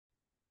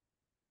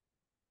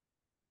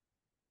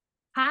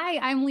Hi,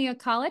 I'm Leah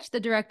Collich, the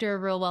director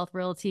of RealWealth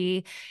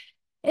Realty.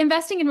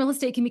 Investing in real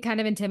estate can be kind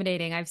of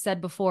intimidating. I've said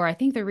before, I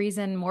think the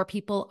reason more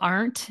people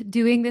aren't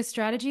doing this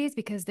strategy is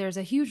because there's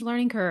a huge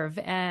learning curve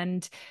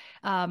and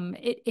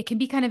it can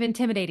be kind of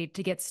intimidating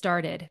to get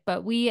started.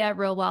 But we at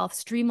Real Wealth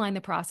streamline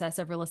the process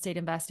of real estate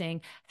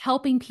investing,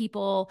 helping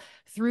people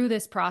through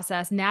this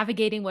process,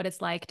 navigating what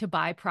it's like to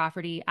buy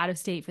property out of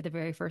state for the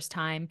very first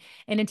time.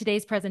 And in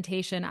today's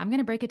presentation, I'm going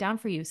to break it down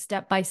for you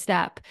step by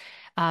step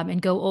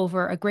and go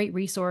over a great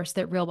resource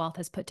that Real Wealth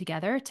has put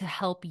together to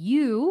help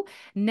you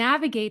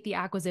navigate the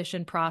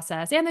acquisition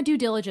process and the due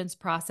diligence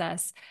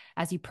process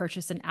as you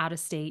purchase an out of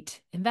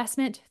state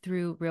investment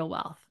through Real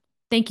Wealth.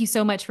 Thank you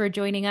so much for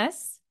joining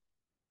us.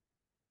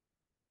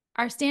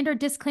 Our standard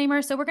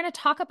disclaimer. So, we're going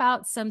to talk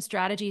about some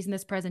strategies in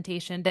this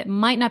presentation that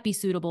might not be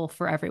suitable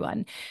for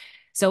everyone.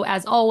 So,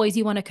 as always,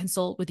 you want to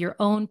consult with your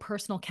own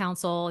personal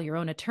counsel, your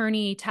own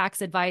attorney, tax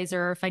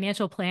advisor,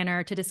 financial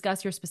planner to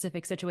discuss your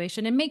specific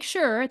situation and make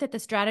sure that the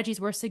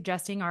strategies we're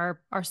suggesting are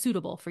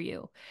suitable for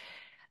you.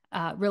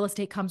 Real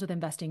estate comes with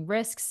investing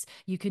risks.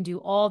 You can do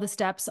all the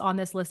steps on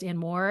this list and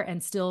more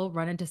and still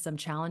run into some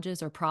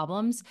challenges or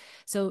problems.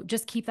 So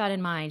just keep that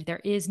in mind.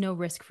 There is no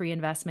risk-free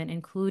investment,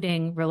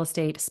 including real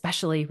estate,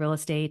 especially real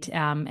estate,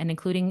 and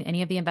including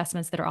any of the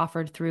investments that are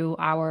offered through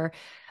our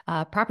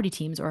property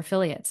teams or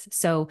affiliates.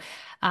 So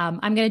I'm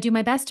going to do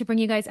my best to bring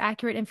you guys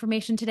accurate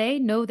information today.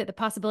 Know that the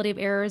possibility of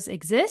errors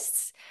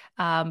exists,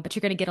 but you're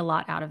going to get a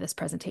lot out of this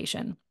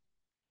presentation.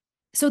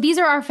 So these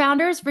are our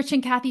founders, Rich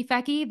and Kathy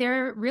Fecky.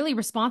 They're really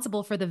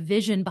responsible for the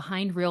vision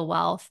behind Real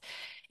Wealth.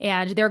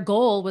 And their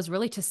goal was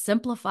really to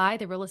simplify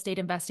the real estate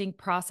investing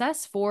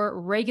process for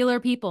regular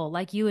people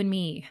like you and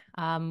me.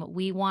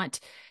 We want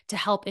to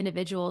help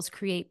individuals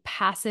create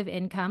passive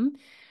income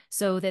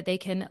so that they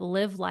can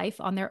live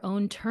life on their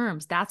own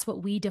terms. That's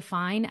what we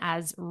define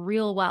as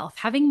real wealth.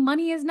 Having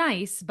money is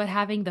nice, but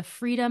having the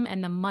freedom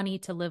and the money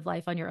to live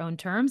life on your own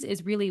terms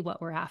is really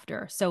what we're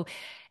after. So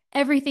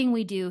everything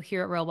we do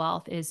here at Real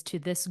Wealth is to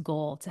this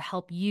goal to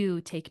help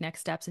you take next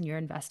steps in your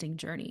investing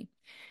journey.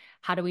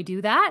 How do we do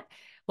that?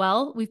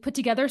 Well, we've put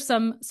together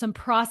some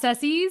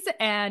processes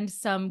and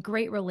some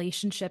great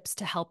relationships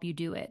to help you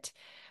do it.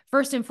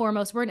 First and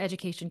foremost, we're an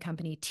education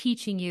company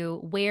teaching you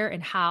where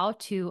and how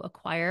to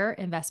acquire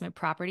investment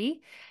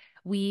property.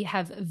 We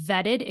have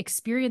vetted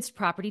experienced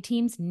property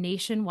teams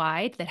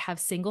nationwide that have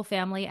single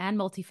family and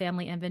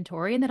multifamily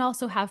inventory and that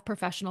also have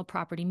professional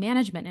property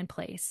management in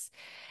place.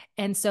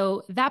 And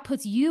so that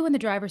puts you in the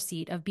driver's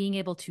seat of being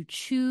able to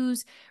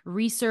choose,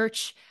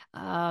 research,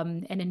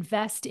 and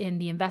invest in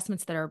the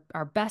investments that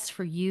are best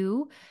for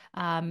you.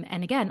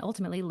 And again,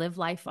 ultimately live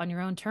life on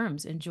your own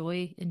terms.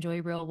 Enjoy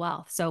real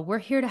wealth. So we're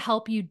here to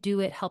help you do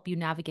it, help you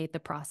navigate the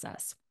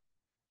process.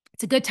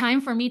 It's a good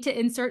time for me to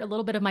insert a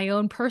little bit of my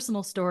own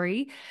personal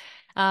story.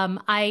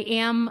 I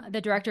am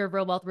the director of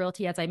Real Wealth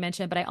Realty, as I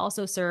mentioned, but I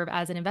also serve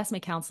as an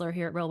investment counselor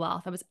here at Real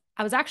Wealth.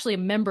 I was actually a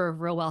member of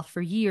Real Wealth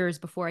for years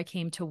before I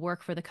came to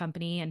work for the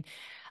company,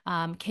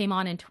 and came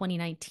on in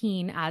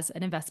 2019 as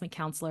an investment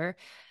counselor,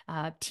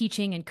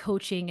 teaching and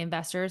coaching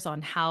investors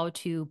on how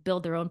to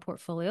build their own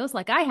portfolios,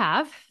 like I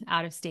have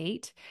out of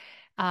state.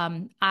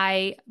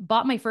 I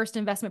bought my first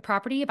investment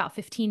property about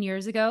 15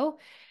 years ago.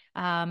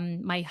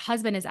 My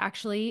husband is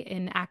actually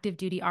an active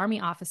duty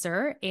Army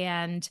officer,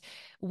 and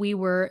we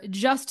were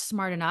just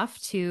smart enough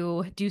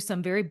to do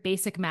some very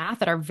basic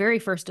math at our very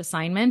first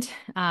assignment,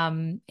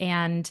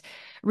 and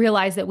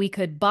realize that we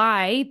could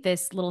buy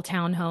this little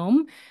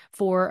townhome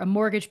for a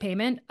mortgage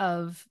payment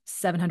of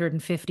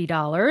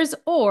 $750,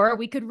 or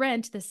we could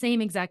rent the same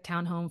exact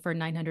townhome for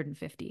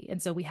 $950.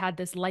 And so we had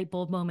this light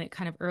bulb moment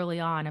kind of early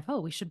on of,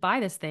 oh, we should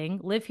buy this thing,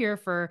 live here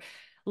for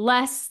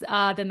less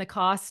than the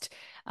cost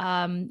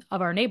of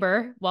our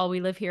neighbor while we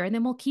live here, and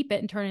then we'll keep it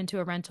and turn it into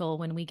a rental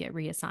when we get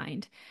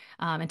reassigned.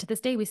 And to this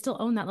day, we still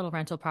own that little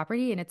rental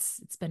property, and it's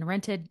been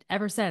rented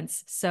ever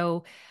since.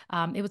 So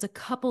it was a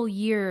couple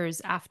years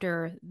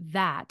after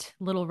that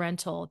little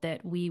rental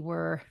that we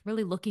were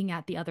really looking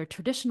at the other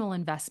traditional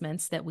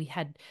investments that we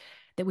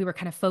were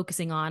kind of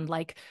focusing on,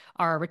 like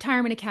our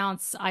retirement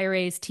accounts,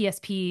 IRAs,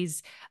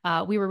 TSPs.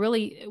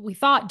 We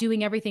thought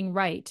doing everything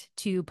right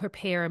to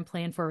prepare and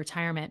plan for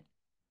retirement.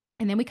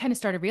 And then we kind of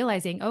started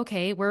realizing,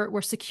 okay,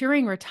 we're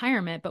securing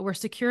retirement, but we're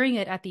securing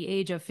it at the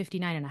age of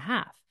 59 and a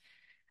half.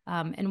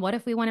 And what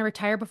if we want to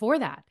retire before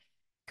that?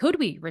 Could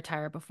we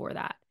retire before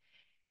that?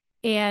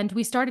 And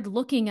we started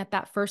looking at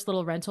that first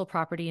little rental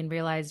property and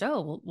realized,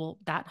 oh, well,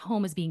 that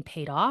home is being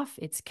paid off.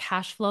 It's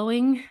cash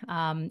flowing.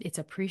 It's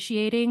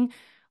appreciating.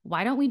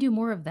 Why don't we do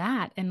more of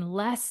that and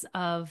less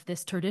of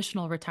this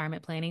traditional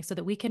retirement planning so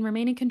that we can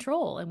remain in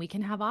control and we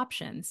can have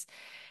options?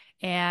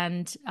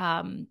 And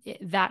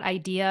that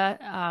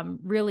idea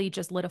really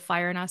just lit a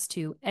fire in us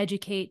to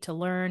educate, to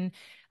learn.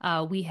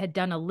 We had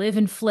done a live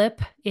and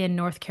flip in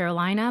North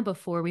Carolina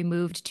before we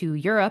moved to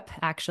Europe,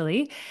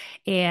 actually.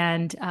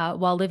 And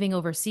while living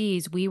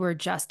overseas, we were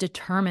just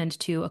determined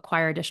to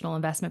acquire additional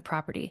investment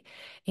property.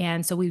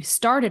 And so we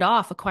started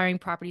off acquiring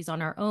properties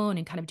on our own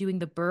and kind of doing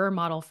the BRRRR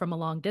model from a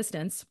long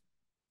distance.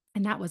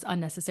 And that was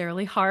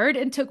unnecessarily hard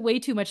and took way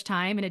too much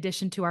time in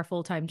addition to our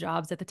full-time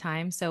jobs at the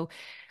time. So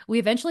we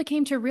eventually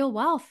came to Real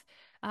Wealth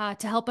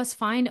to help us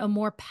find a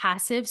more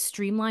passive,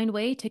 streamlined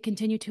way to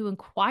continue to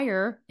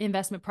acquire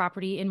investment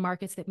property in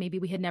markets that maybe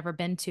we had never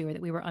been to or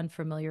that we were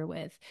unfamiliar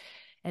with.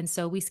 And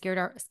so we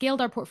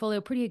scaled our portfolio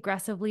pretty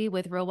aggressively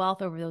with Real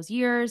Wealth over those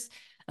years.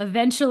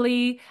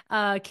 Eventually,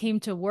 came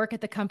to work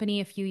at the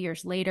company a few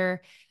years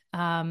later,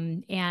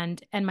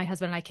 and my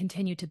husband and I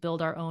continue to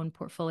build our own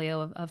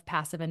portfolio of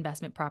passive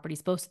investment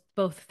properties, both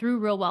through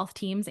Real Wealth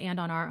teams and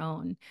on our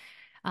own.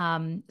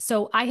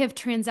 So I have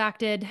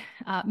transacted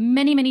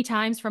many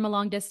times from a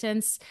long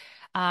distance.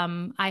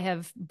 I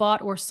have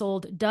bought or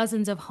sold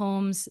dozens of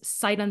homes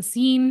sight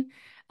unseen,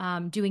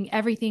 doing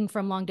everything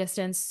from long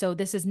distance. So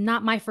this is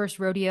not my first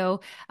rodeo.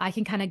 I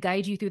can kind of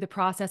guide you through the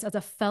process as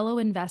a fellow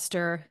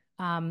investor,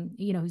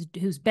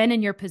 who's been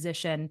in your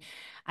position.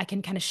 I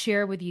can kind of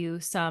share with you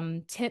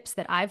some tips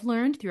that I've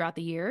learned throughout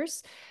the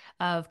years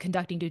of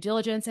conducting due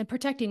diligence and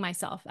protecting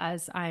myself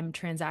as I'm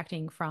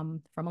transacting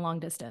from a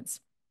long distance.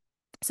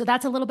 So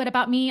that's a little bit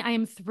about me. I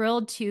am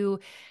thrilled to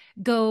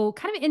go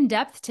kind of in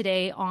depth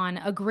today on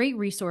a great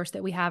resource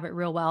that we have at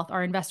Real Wealth,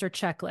 our investor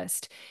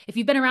checklist. If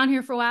you've been around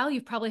here for a while,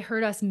 you've probably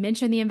heard us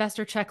mention the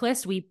investor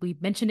checklist. We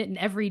mentioned it in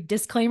every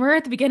disclaimer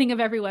at the beginning of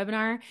every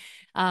webinar.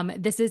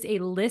 This is a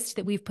list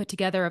that we've put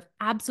together of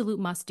absolute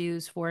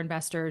must-dos for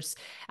investors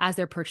as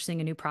they're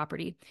purchasing a new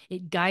property.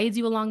 It guides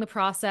you along the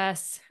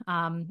process.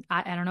 I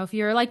don't know if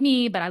you're like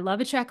me, but I love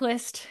a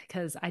checklist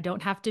because I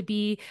don't have to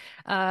be,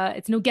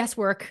 it's no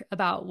guesswork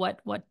about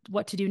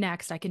what to do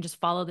next. I can just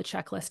follow the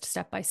checklist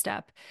step by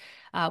step.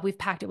 We've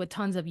packed it with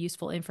tons of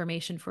useful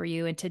information for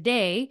you. And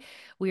today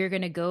we are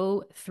going to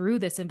go through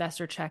this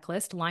investor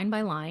checklist line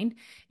by line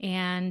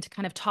and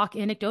kind of talk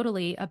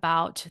anecdotally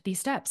about these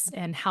steps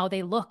and how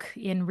they look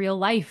in real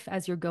life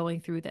as you're going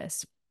through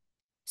this.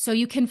 So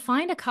you can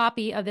find a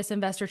copy of this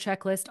investor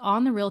checklist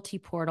on the Realty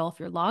portal. If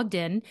you're logged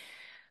in,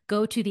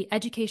 go to the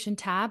education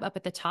tab up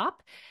at the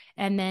top,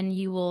 and then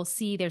you will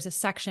see there's a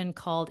section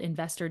called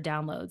investor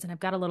downloads. And I've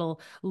got a little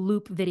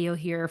loop video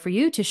here for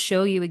you to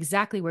show you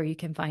exactly where you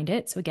can find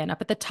it. So again, up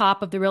at the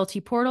top of the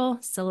Realty portal,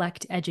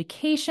 select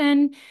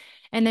education.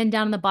 And then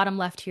down in the bottom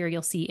left here,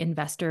 you'll see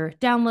investor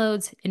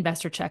downloads,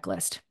 investor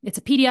checklist. It's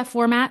a PDF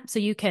format, so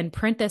you can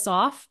print this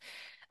off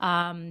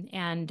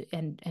and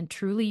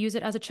truly use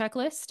it as a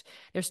checklist.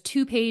 There's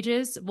 2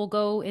 pages. We'll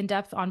go in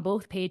depth on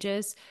both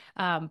pages,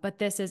 but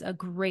this is a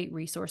great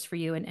resource for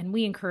you. And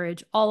we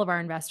encourage all of our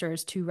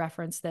investors to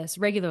reference this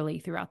regularly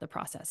throughout the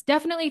process.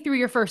 Definitely through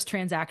your first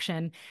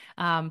transaction,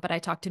 but I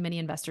talk to many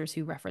investors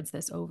who reference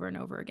this over and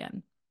over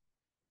again.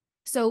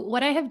 So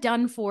what I have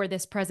done for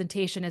this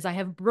presentation is I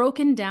have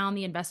broken down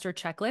the investor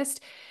checklist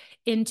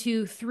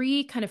into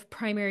 3 kind of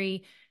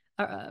primary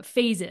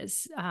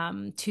phases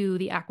to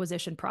the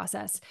acquisition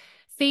process.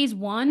 Phase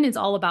 1 is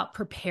all about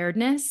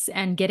preparedness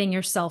and getting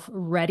yourself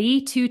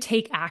ready to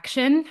take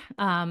action.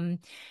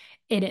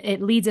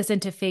 It leads us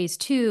into phase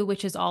 2,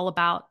 which is all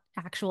about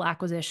actual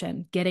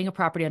acquisition, getting a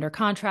property under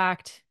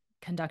contract,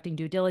 conducting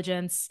due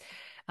diligence,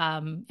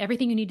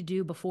 everything you need to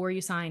do before you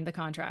sign the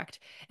contract.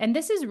 And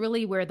this is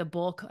really where the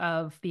bulk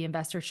of the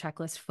investor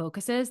checklist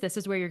focuses. This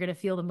is where you're going to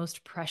feel the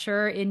most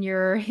pressure in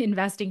your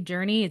investing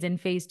journey is in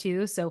phase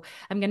 2. So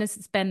I'm going to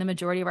spend the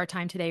majority of our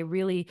time today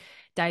really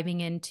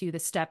diving into the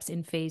steps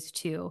in phase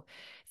 2.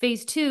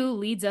 Phase 2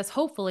 leads us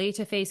hopefully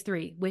to phase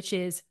 3, which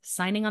is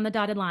signing on the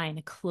dotted line,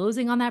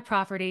 closing on that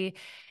property,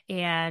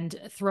 and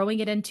throwing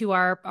it into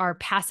our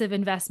passive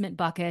investment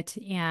bucket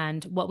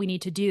and what we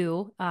need to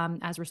do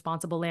as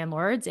responsible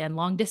landlords and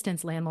long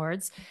distance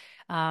landlords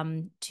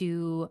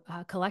to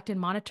collect and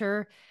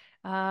monitor,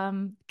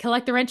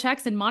 collect the rent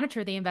checks and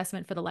monitor the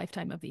investment for the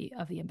lifetime of the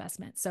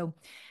investment. So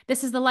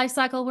this is the life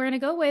cycle we're going to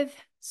go with,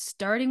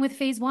 starting with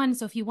phase 1.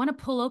 So if you want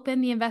to pull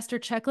open the investor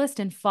checklist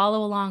and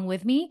follow along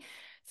with me,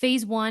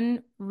 phase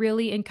 1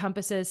 really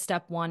encompasses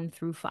step 1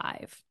 through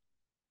 5.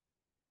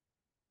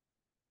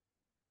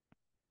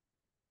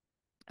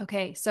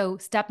 Okay, so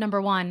step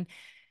number 1,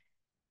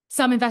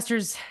 some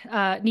investors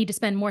need to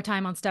spend more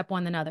time on step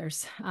 1 than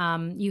others.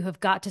 You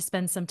have got to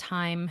spend some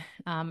time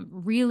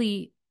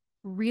really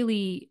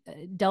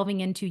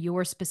delving into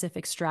your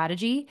specific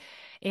strategy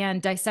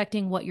and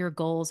dissecting what your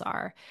goals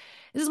are.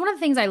 This is one of the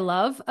things I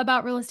love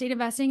about real estate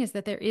investing is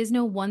that there is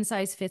no one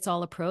size fits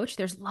all approach.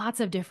 There's lots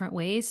of different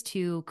ways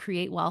to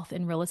create wealth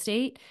in real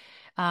estate.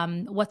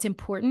 What's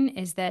important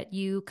is that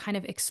you kind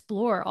of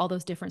explore all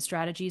those different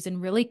strategies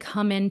and really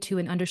come into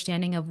an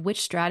understanding of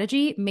which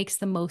strategy makes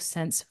the most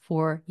sense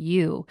for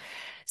you.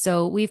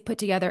 So we've put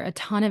together a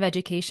ton of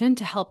education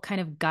to help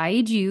kind of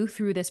guide you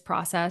through this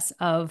process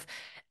of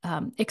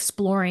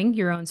exploring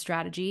your own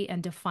strategy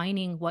and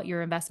defining what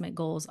your investment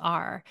goals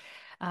are.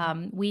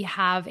 We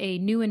have a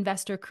new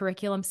investor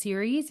curriculum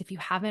series. If you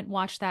haven't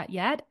watched that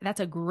yet, that's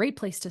a great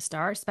place to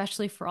start,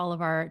 especially for all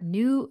of our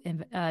new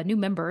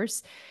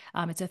members.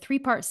 It's a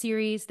 3-part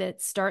series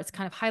that starts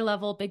kind of high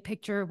level, big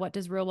picture. What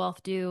does Real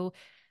Wealth do?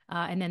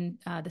 And then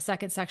the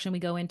second section, we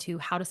go into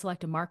how to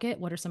select a market.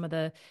 What are some of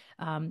the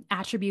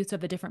attributes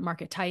of the different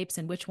market types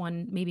and which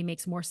one maybe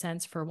makes more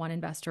sense for one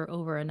investor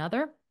over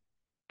another.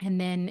 And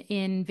then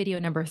in video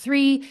number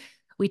 3,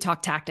 we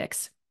talk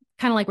tactics,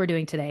 kind of like we're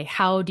doing today.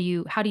 How do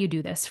you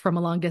do this from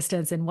a long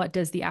distance, and what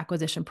does the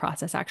acquisition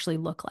process actually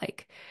look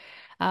like?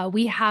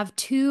 We have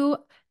 2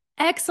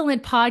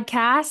 excellent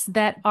podcasts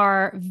that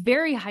are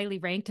very highly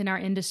ranked in our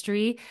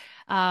industry.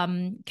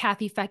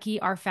 Kathy Fecky,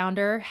 our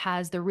founder,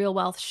 has the Real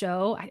Wealth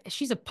Show.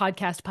 She's a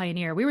podcast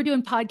pioneer. We were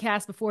doing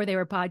podcasts before they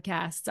were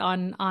podcasts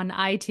on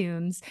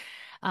iTunes.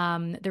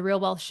 The Real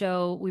Wealth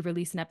Show, we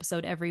release an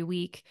episode every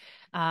week.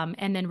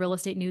 And then Real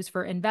Estate News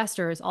for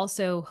Investors,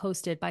 also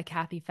hosted by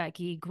Kathy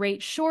Fecky.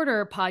 Great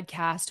shorter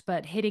podcast,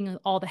 but hitting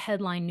all the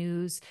headline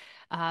news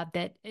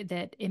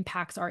that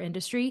impacts our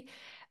industry.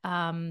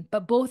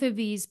 But both of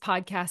these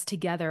podcasts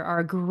together are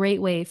a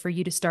great way for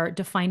you to start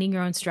defining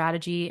your own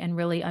strategy and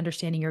really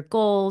understanding your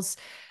goals.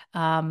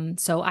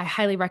 So I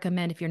highly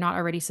recommend, if you're not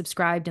already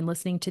subscribed and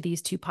listening to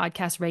these 2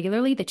 podcasts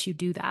regularly, that you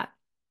do that.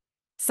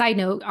 Side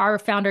note, our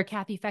founder,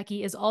 Kathy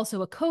Fecky, is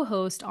also a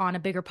co-host on a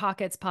Bigger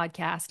Pockets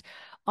podcast,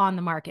 On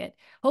the Market.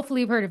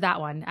 Hopefully you've heard of that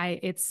one.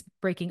 It's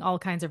breaking all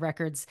kinds of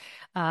records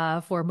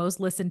for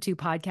most listened to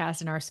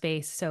podcasts in our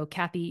space. So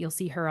Kathy, you'll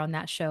see her on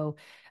that show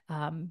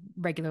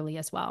regularly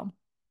as well.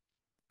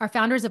 Our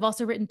founders have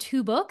also written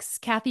 2 books.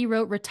 Kathy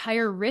wrote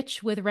Retire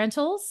Rich with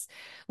Rentals,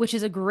 which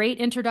is a great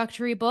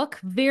introductory book.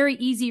 Very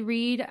easy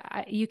read.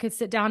 You could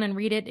sit down and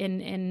read it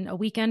in a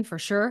weekend for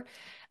sure.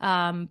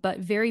 But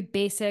very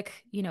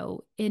basic,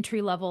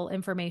 entry-level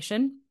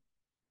information.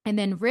 And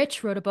then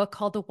Rich wrote a book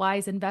called The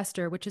Wise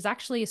Investor, which is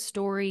actually a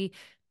story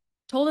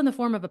told in the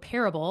form of a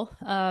parable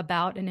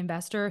about an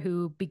investor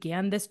who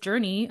began this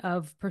journey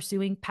of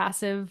pursuing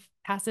passive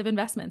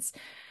investments.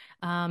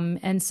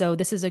 And so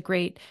this is a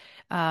great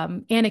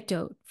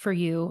anecdote for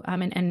you.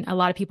 And a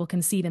lot of people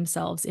can see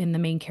themselves in the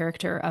main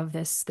character of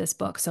this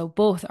book. So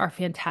both are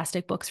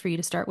fantastic books for you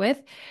to start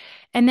with.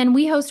 And then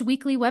we host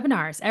weekly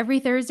webinars.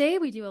 Every Thursday,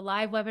 we do a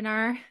live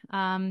webinar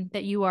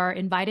that you are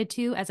invited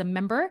to as a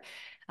member.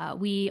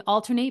 We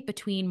alternate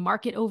between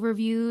market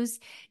overviews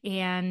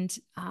and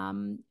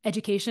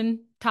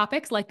education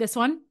topics like this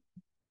one.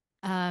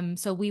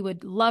 So we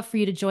would love for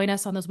you to join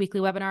us on those weekly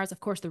webinars. Of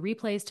course, the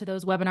replays to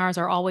those webinars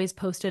are always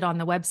posted on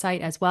the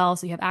website as well,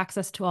 so you have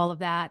access to all of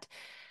that.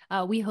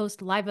 We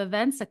host live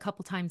events a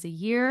couple times a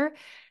year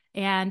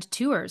and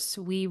tours.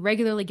 We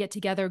regularly get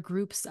together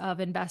groups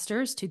of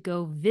investors to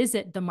go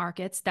visit the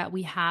markets that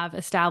we have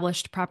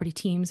established property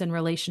teams and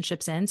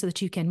relationships in, so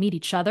that you can meet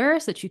each other,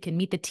 so that you can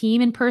meet the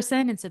team in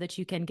person, and so that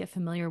you can get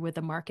familiar with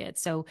the market.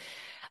 So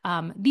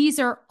these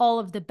are all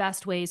of the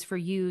best ways for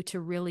you to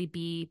really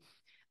be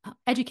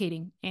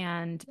educating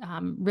and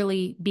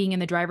really being in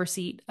the driver's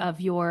seat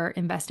of your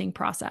investing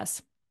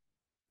process.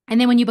 And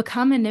then when you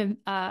become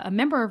a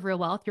member of Real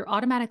Wealth, you're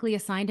automatically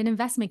assigned an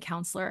investment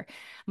counselor.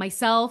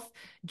 Myself,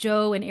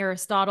 Joe, and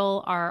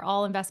Aristotle are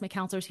all investment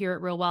counselors here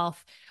at Real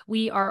Wealth.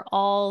 We are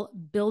all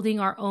building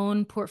our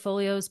own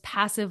portfolios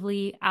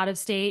passively out of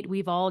state.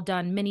 We've all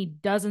done many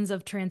dozens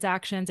of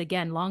transactions,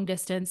 again, long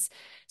distance.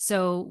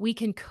 So we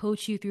can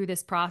coach you through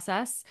this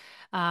process.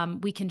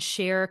 We can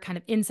share kind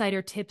of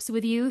insider tips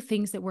with you,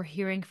 things that we're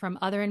hearing from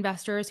other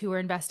investors who are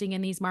investing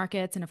in these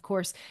markets. And of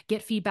course,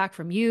 get feedback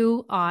from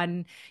you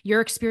on your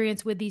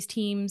experience with these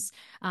teams.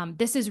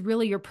 This is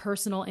really your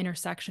personal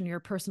intersection, your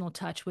personal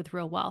touch with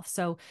Real Wealth.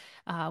 So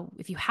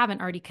if you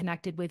haven't already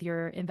connected with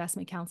your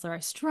investment counselor, I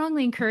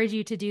strongly encourage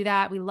you to do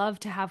that. We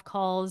love to have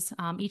calls.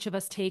 Each of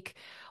us take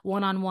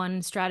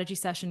one-on-one strategy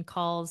session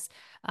calls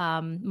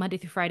Monday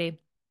through Friday.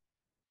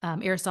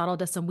 Aristotle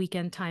does some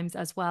weekend times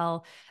as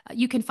well.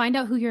 You can find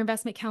out who your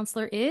investment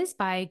counselor is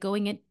by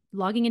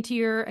logging into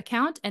your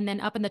account, and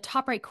then up in the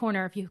top right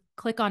corner, if you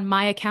click on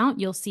My Account,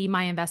 you'll see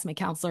My Investment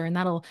Counselor, and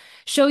that'll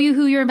show you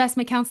who your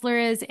investment counselor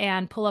is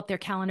and pull up their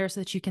calendar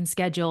so that you can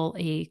schedule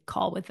a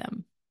call with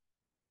them.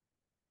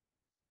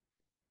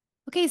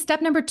 Okay,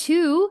 step number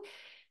 2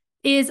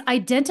 is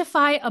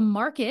identify a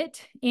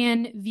market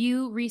and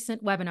view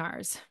recent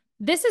webinars.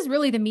 This is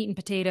really the meat and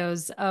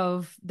potatoes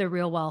of the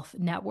Real Wealth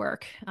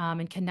Network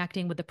and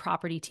connecting with the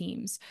property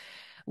teams.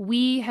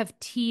 We have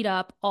teed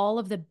up all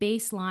of the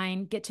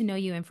baseline get to know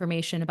you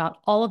information about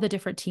all of the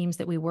different teams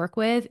that we work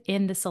with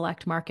in the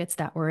select markets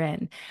that we're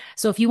in.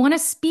 So if you want to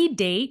speed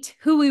date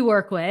who we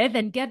work with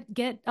and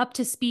get up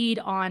to speed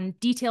on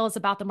details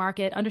about the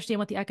market, understand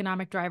what the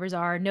economic drivers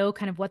are, know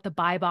kind of what the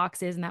buy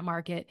box is in that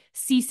market,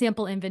 see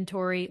sample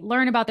inventory,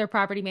 learn about their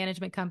property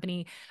management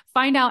company,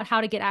 find out how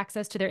to get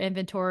access to their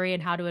inventory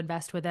and how to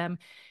invest with them,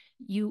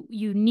 you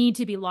need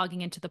to be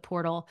logging into the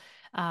portal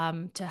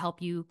to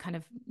help you kind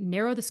of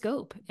narrow the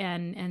scope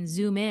and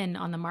zoom in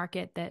on the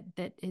market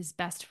that is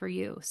best for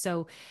you.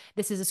 So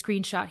this is a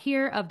screenshot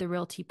here of the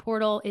Realty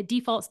portal. It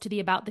defaults to the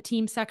About the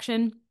Team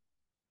section.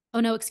 Oh,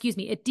 no, excuse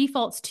me. It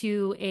defaults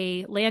to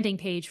a landing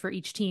page for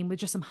each team with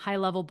just some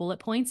high-level bullet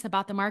points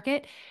about the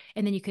market.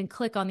 And then you can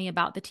click on the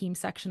About the Team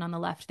section on the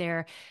left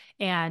there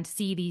and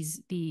see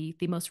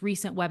the most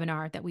recent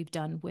webinar that we've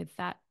done with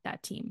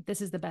that team.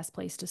 This is the best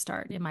place to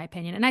start, in my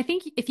opinion. And I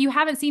think if you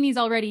haven't seen these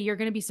already, you're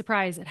going to be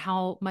surprised at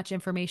how much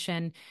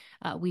information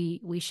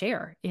we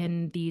share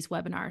in these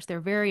webinars. They're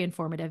very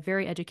informative,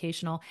 very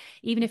educational.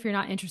 Even if you're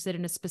not interested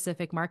in a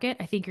specific market,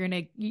 I think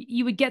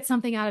you would get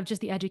something out of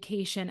just the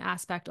education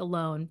aspect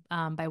alone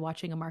by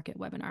watching a market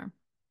webinar.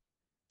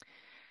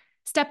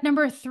 Step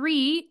number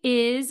 3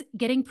 is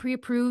getting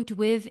pre-approved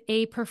with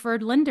a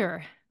preferred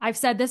lender. I've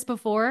said this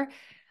before.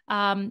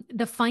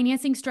 The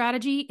financing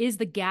strategy is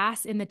the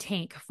gas in the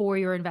tank for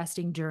your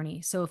investing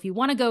journey. So if you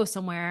want to go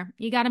somewhere,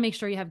 you got to make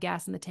sure you have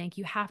gas in the tank.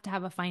 You have to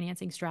have a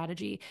financing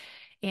strategy.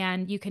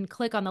 And you can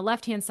click on the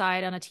left-hand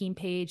side on a team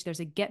page. There's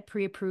a get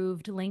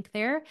pre-approved link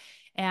there.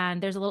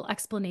 And there's a little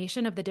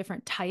explanation of the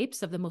different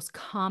types of the most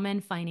common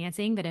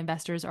financing that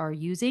investors are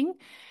using.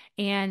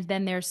 And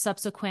then there's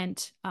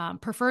subsequent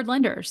preferred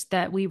lenders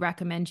that we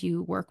recommend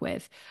you work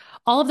with.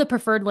 All of the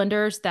preferred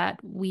lenders that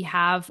we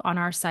have on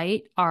our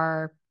site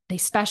they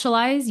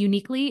specialize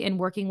uniquely in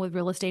working with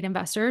real estate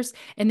investors,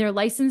 and they're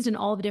licensed in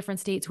all the different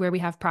states where we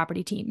have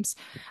property teams.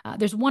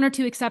 There's 1 or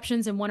 2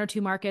 exceptions in 1 or 2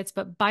 markets,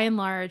 but by and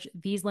large,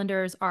 these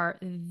lenders are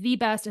the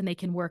best and they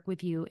can work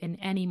with you in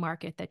any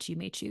market that you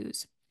may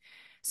choose.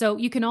 So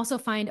you can also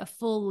find a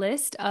full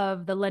list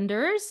of the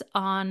lenders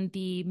on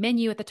the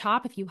menu at the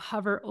top. If you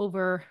hover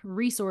over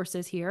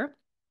resources here,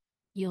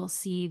 you'll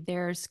see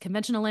there's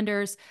conventional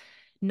lenders,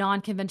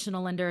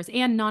 non-conventional lenders,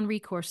 and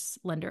non-recourse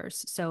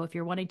lenders. So if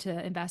you're wanting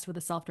to invest with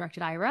a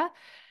self-directed IRA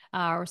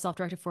or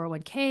self-directed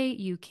 401k,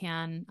 you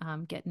can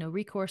get no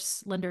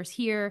recourse lenders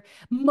here.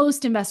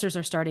 Most investors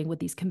are starting with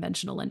these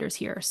conventional lenders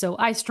here. So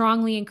I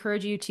strongly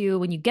encourage you to,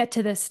 when you get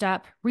to this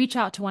step, reach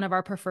out to one of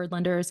our preferred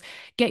lenders,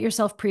 get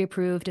yourself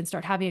pre-approved, and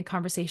start having a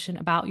conversation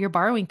about your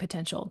borrowing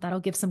potential. That'll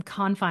give some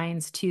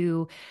confines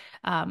to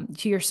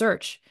your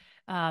search.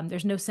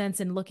 There's no sense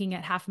in looking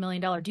at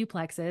 $500,000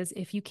 duplexes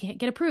if you can't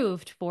get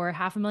approved for a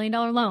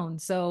 $500,000 loan.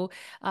 So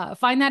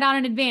find that out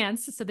in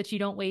advance so that you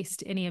don't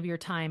waste any of your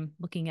time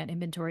looking at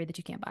inventory that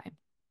you can't buy.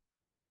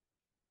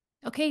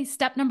 Okay,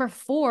 step number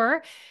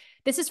 4.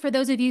 This is for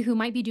those of you who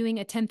might be doing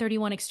a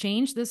 1031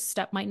 exchange. This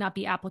step might not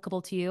be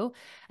applicable to you.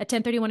 A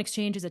 1031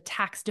 exchange is a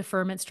tax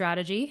deferment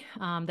strategy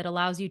that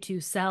allows you to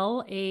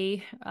sell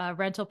a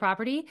rental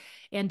property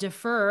and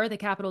defer the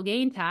capital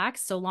gain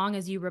tax so long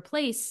as you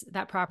replace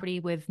that property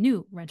with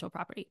new rental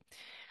property.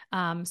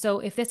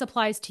 So if this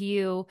applies to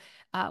you,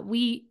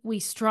 we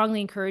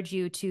strongly encourage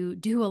you to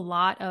do a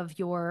lot of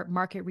your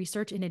market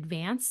research in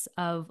advance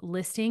of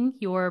listing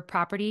your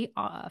property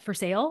for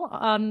sale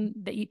on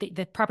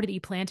the property that you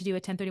plan to do a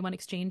 1031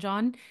 exchange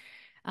on.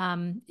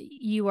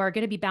 You are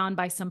going to be bound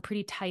by some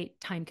pretty tight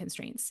time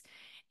constraints.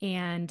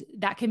 And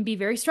that can be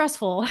very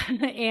stressful.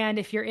 And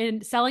if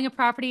you're selling a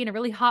property in a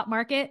really hot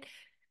market,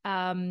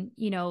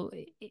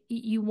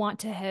 you want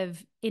to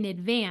have in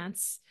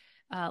advance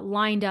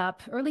lined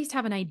up, or at least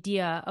have an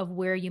idea of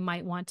where you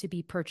might want to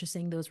be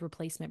purchasing those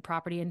replacement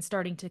property and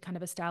starting to kind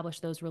of establish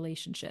those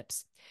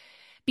relationships.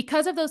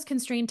 Because of those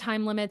constrained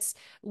time limits,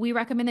 we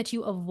recommend that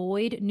you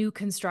avoid new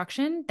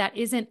construction that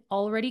isn't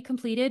already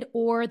completed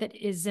or that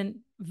isn't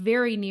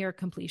very near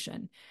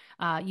completion.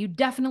 You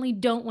definitely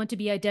don't want to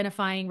be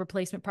identifying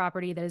replacement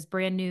property that is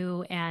brand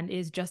new and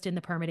is just in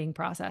the permitting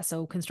process.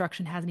 So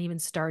construction hasn't even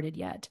started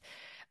yet.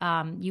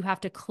 You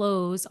have to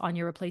close on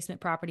your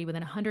replacement property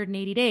within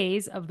 180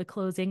 days of the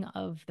closing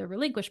of the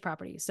relinquished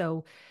property.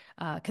 So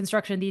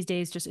construction these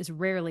days just is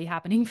rarely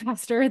happening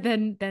faster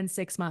than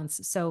 6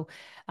 months. So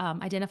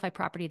identify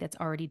property that's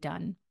already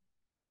done.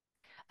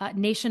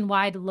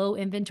 Nationwide low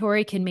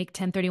inventory can make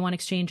 1031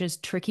 exchanges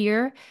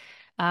trickier.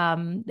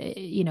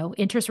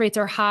 Interest rates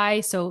are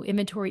high, so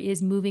inventory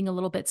is moving a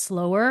little bit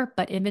slower,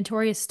 but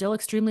inventory is still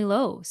extremely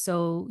low.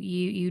 So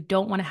you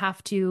don't want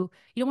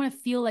to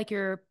feel like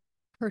you're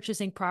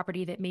purchasing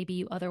property that maybe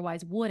you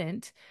otherwise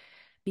wouldn't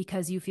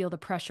because you feel the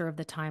pressure of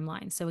the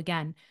timeline. So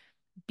again,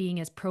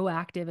 being as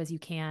proactive as you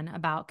can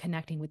about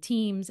connecting with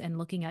teams and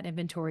looking at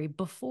inventory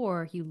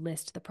before you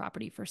list the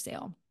property for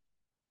sale.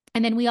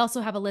 And then we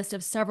also have a list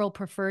of several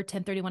preferred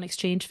 1031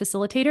 exchange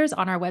facilitators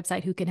on our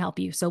website who can help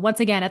you. So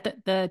once again,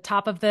 at the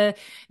top of the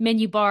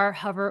menu bar,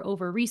 hover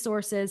over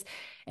resources,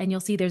 and you'll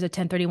see there's a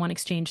 1031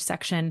 exchange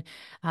section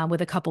with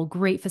a couple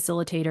great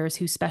facilitators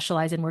who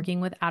specialize in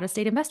working with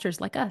out-of-state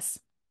investors like us.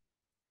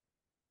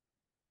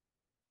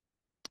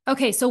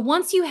 Okay, so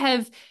once you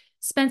have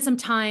spent some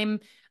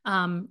time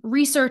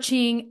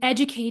researching,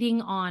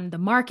 educating on the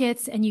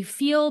markets, and you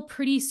feel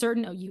pretty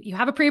certain, you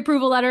have a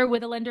pre-approval letter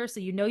with a lender, so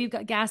you know you've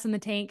got gas in the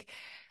tank.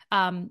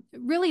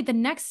 Really, the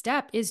next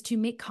step is to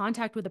make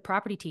contact with the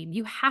property team.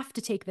 You have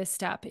to take this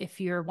step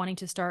if you're wanting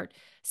to start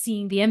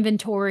seeing the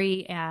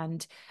inventory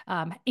and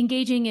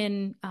engaging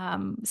in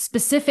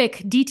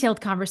specific,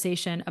 detailed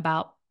conversation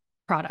about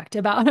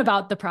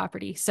about the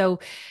property.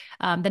 So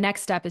the next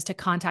step is to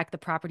contact the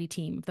property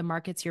team, the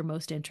markets you're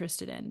most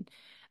interested in.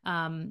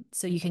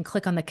 So you can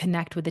click on the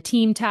Connect with the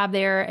Team tab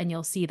there, and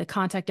you'll see the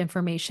contact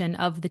information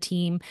of the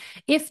team.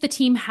 If the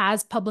team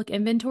has public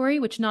inventory,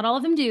 which not all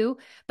of them do,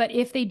 but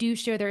if they do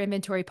share their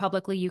inventory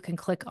publicly, you can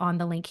click on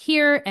the link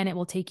here and it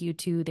will take you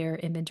to their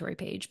inventory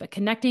page. But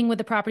connecting with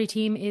the property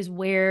team is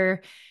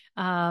where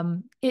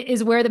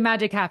the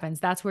magic happens.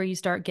 That's where you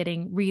start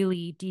getting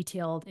really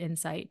detailed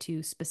insight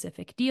to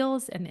specific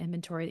deals and the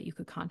inventory that you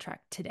could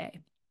contract today.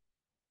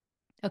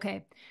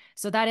 Okay,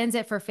 so that ends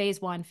it for phase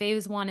one.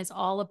 Phase one is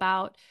all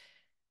about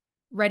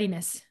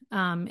readiness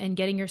and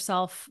getting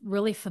yourself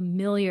really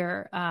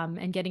familiar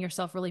and getting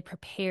yourself really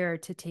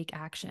prepared to take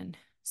action.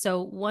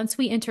 So once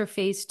we enter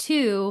phase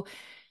two,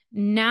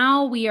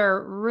 now we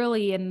are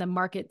really in the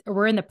market, or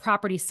we're in the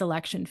property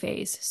selection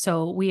phase.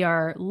 So we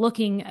are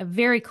looking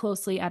very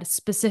closely at a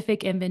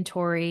specific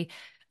inventory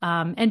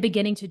and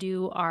beginning to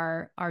do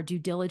our due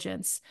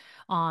diligence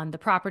on the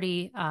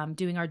property,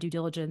 doing our due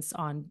diligence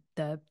on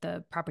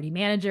the property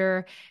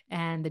manager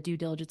and the due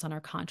diligence on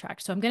our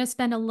contract. So I'm going to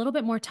spend a little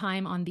bit more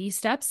time on these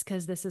steps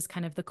because this is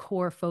kind of the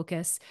core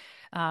focus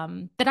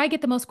that I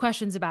get the most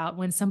questions about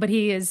when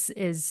somebody is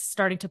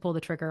starting to pull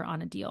the trigger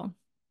on a deal.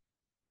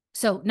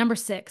 So number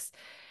 6,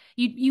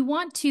 you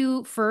want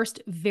to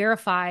first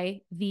verify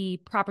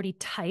the property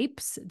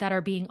types that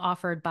are being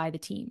offered by the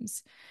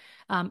teams.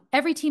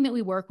 Every team that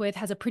we work with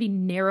has a pretty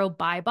narrow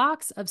buy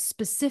box of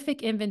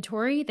specific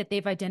inventory that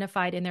they've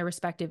identified in their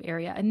respective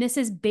area. And this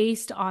is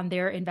based on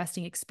their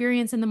investing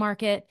experience in the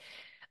market.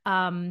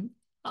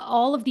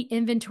 All of the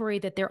inventory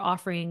that they're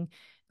offering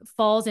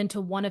falls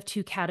into one of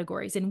two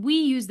categories. And we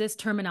use this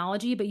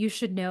terminology, but you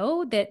should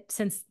know that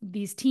since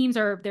these teams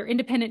they're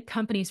independent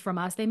companies from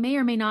us, they may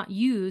or may not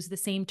use the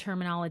same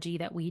terminology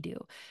that we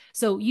do.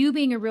 So you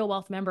being a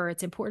RealWealth member,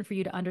 it's important for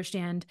you to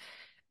understand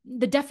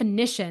the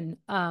definition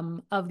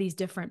of these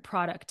different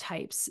product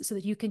types so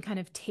that you can kind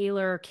of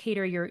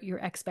cater your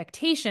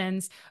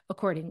expectations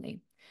accordingly.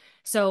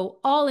 So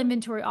all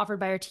inventory offered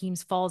by our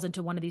teams falls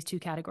into one of these two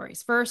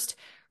categories. First,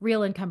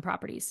 real income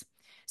properties.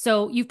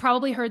 So you've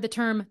probably heard the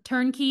term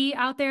turnkey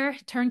out there,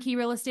 turnkey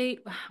real estate.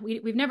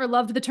 We've never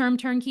loved the term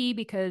turnkey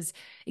because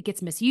it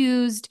gets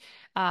misused.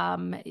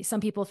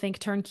 Some people think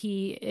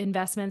turnkey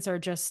investments are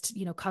just,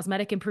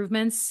 cosmetic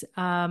improvements.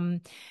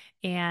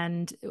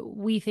 And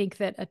we think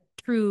that a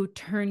true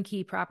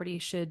turnkey property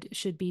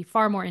should be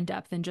far more in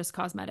depth than just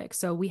cosmetics.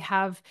 So we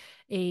have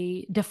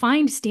a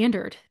defined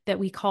standard that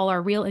we call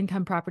our real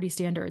income property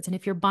standards. And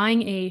if you're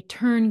buying a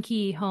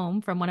turnkey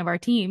home from one of our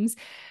teams,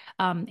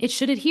 it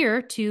should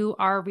adhere to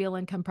our real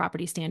income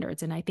property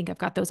standards. And I think I've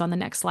got those on the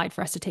next slide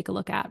for us to take a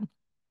look at.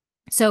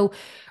 So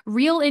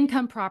real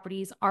income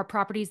properties are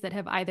properties that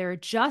have either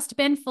just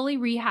been fully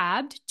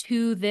rehabbed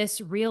to this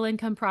real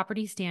income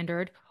property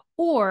standard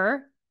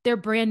or they're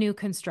brand new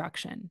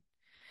construction.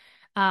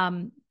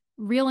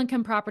 Real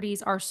income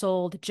properties are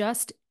sold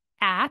just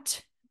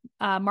at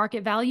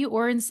market value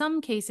or in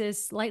some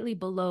cases slightly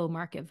below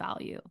market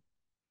value.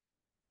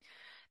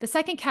 The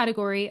second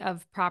category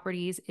of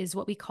properties is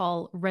what we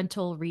call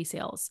rental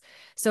resales.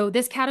 So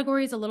this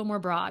category is a little more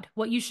broad.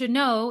 What you should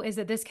know is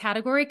that this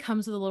category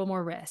comes with a little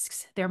more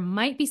risks. There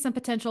might be some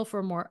potential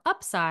for more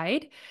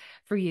upside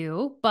for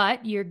you,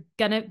 but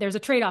there's a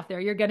trade-off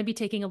there. You're going to be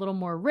taking a little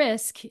more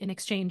risk in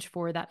exchange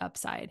for that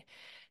upside.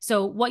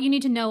 So what you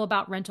need to know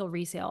about rental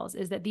resales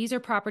is that these are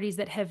properties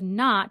that have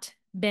not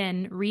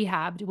been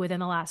rehabbed within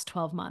the last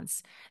 12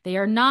 months. They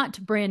are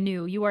not brand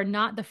new. You are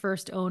not the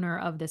first owner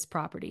of this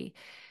property.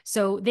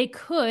 So they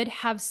could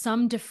have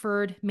some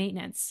deferred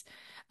maintenance.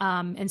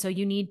 And so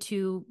you need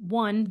to,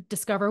 one,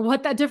 discover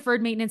what that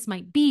deferred maintenance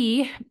might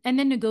be, and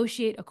then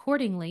negotiate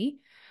accordingly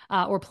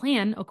or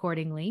plan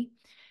accordingly.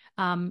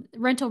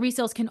 Rental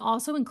resales can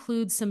also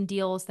include some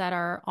deals that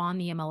are on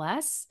the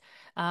MLS.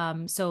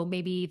 So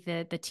maybe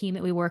the team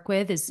that we work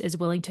with is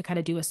willing to kind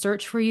of do a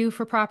search for you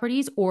for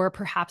properties, or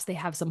perhaps they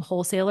have some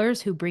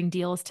wholesalers who bring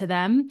deals to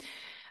them.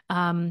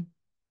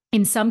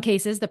 In some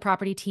cases, the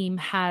property team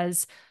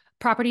has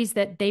properties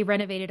that they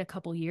renovated a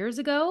couple years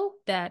ago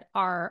that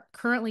are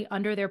currently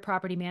under their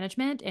property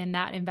management, and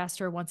that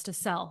investor wants to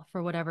sell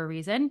for whatever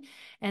reason.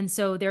 And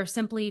so they're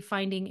simply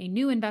finding a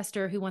new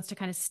investor who wants to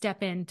kind of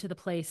step into the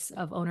place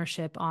of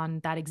ownership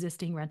on that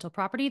existing rental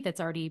property that's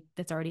already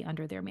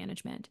under their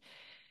management.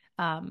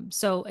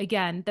 So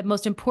again, the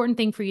most important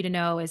thing for you to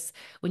know is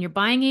when you're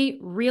buying a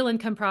real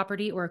income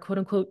property or a quote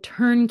unquote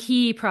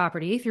turnkey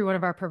property through one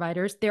of our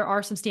providers, there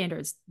are some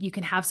standards. You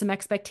can have some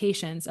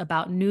expectations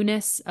about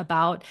newness,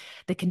 about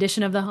the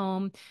condition of the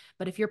home.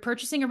 But if you're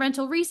purchasing a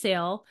rental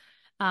resale,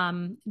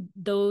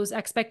 those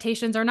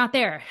expectations are not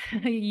there.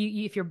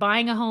 If you're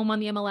buying a home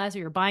on the MLS or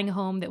you're buying a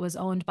home that was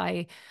owned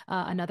by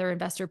another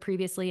investor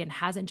previously and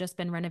hasn't just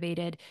been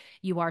renovated,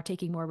 you are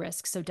taking more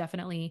risks. So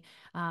definitely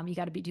you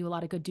got to do a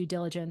lot of good due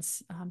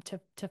diligence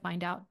to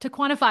find out, to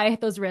quantify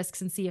those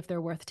risks and see if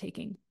they're worth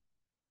taking.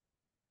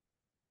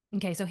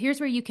 Okay, so here's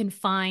where you can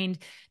find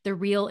the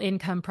real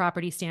income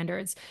property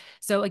standards.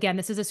 So again,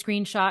 this is a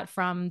screenshot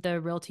from the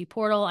Realty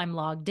portal. I'm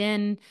logged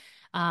in.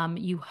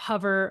 You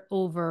hover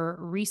over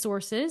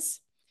resources,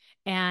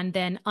 And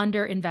then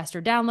under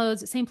investor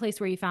downloads, same place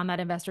where you found that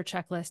investor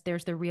checklist,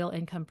 there's the real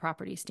income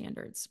property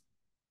standards.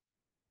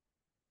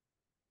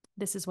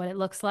 This is what it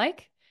looks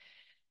like.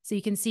 So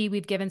you can see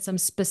we've given some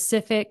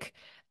specific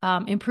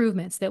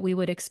improvements that we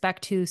would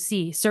expect to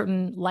see,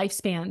 certain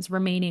lifespans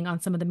remaining on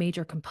some of the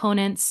major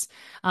components,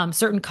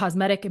 certain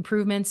cosmetic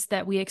improvements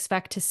that we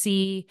expect to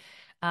see,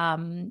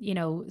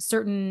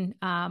 certain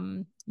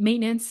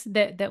maintenance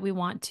that we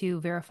want to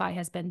verify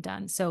has been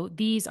done. So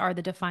these are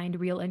the defined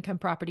real income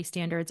property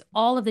standards.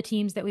 All of the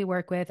teams that we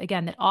work with,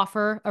 again, that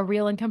offer a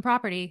real income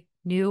property,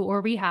 new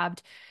or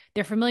rehabbed,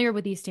 they're familiar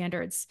with these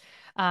standards,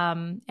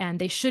 and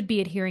they should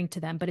be adhering to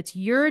them. But it's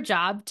your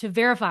job to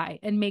verify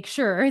and make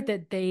sure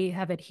that they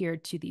have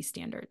adhered to these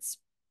standards.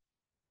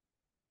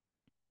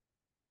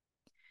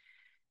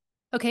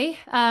 Okay,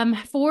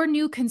 for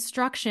new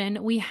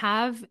construction, we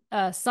have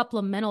a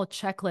supplemental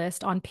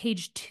checklist on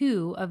page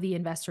 2 of the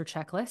investor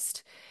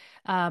checklist.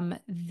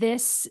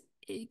 This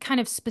kind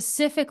of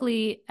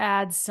specifically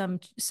adds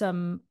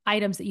some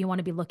items that you want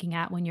to be looking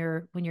at when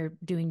you're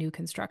doing new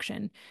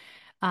construction.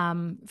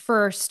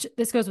 First,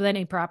 this goes with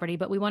any property,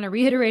 but we want to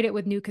reiterate it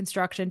with new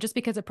construction. Just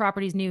because a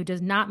property is new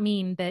does not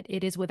mean that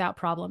it is without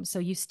problems. So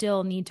you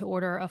still need to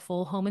order a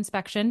full home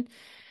inspection,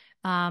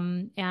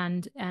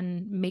 and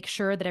make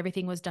sure that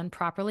everything was done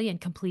properly and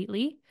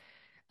completely.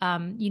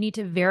 You need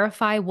to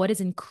verify what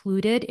is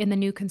included in the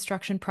new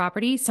construction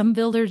property. Some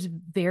builders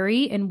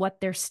vary in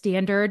what their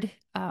standard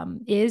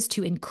is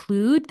to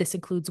include. This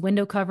includes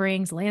window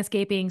coverings,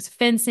 landscapings,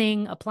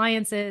 fencing,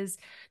 appliances,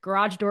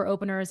 garage door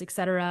openers,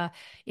 etc.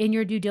 In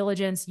your due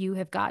diligence, you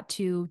have got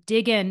to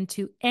dig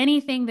into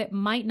anything that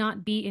might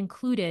not be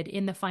included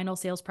in the final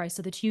sales price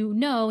so that you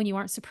know and you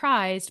aren't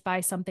surprised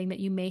by something that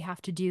you may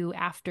have to do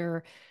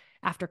after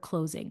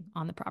closing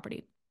on the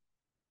property.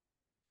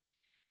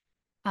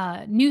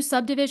 New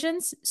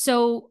subdivisions.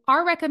 So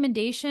our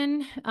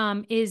recommendation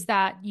is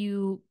that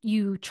you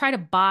try to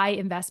buy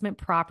investment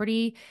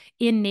property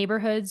in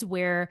neighborhoods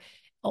where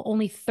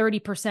only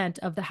 30%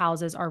 of the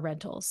houses are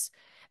rentals.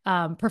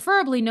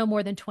 Preferably no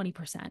more than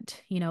 20%.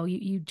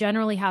 You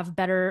generally have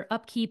better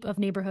upkeep of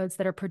neighborhoods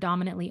that are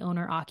predominantly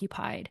owner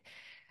occupied.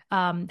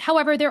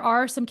 However, there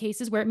are some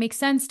cases where it makes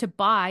sense to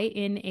buy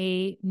in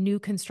a new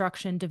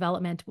construction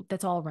development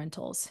that's all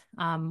rentals.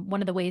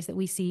 One of the ways that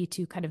we see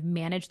to kind of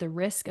manage the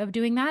risk of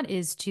doing that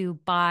is to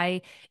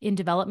buy in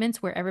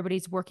developments where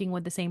everybody's working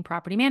with the same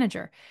property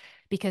manager,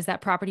 because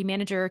that property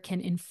manager can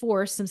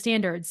enforce some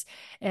standards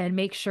and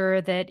make sure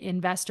that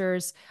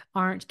investors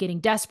aren't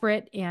getting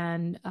desperate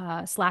and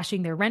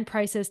slashing their rent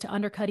prices to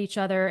undercut each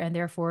other and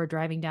therefore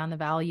driving down the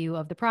value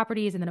of the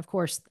properties. And then, of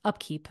course,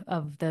 upkeep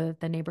of the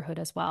neighborhood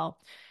as well.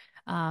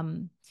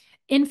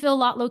 Infill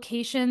lot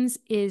locations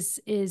is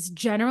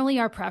generally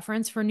our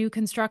preference for new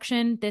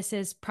construction. This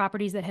is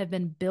properties that have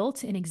been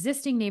built in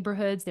existing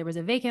neighborhoods. There was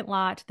a vacant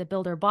lot. The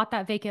builder bought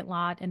that vacant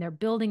lot, and they're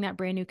building that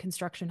brand new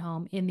construction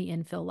home in the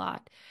infill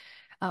lot.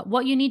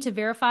 What you need to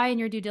verify in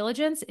your due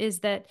diligence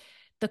is that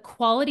the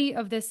quality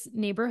of this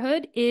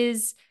neighborhood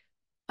is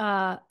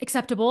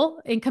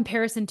acceptable in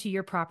comparison to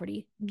your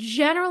property.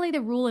 Generally,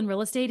 the rule in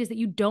real estate is that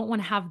you don't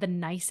want to have the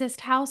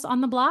nicest house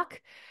on the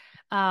block.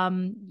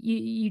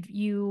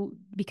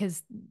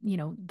 Because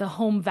the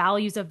home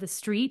values of the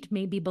street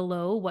may be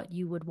below what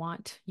you would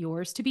want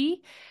yours to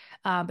be,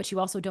 but you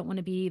also don't want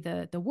to be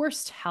the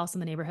worst house in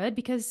the neighborhood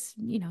because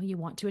you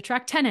want to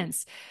attract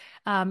tenants.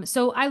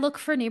 So I look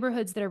for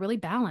neighborhoods that are really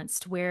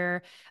balanced,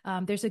 where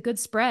there's a good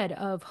spread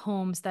of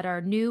homes that are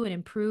new and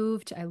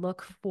improved. I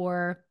look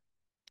for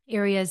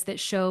areas that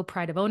show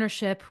pride of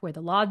ownership, where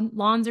the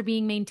lawns are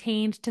being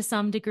maintained to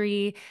some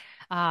degree.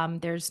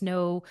 There's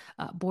no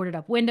boarded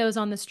up windows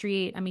on the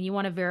street. I mean, you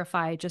want to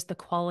verify just the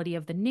quality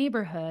of the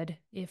neighborhood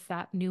if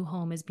that new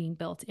home is being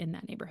built in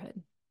that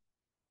neighborhood.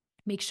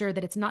 Make sure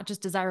that it's not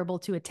just desirable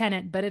to a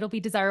tenant, but it'll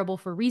be desirable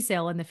for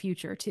resale in the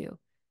future too.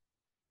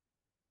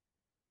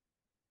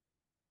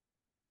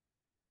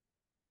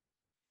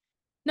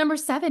 Number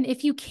 7,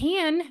 if you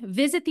can,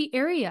 visit the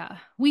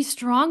area. We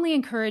strongly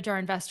encourage our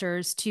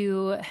investors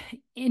to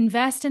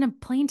invest in a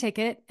plane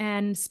ticket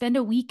and spend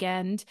a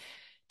weekend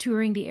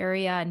touring the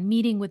area and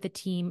meeting with the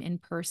team in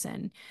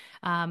person.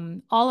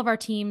 All of our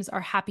teams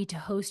are happy to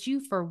host you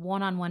for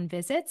one-on-one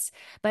visits.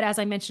 But as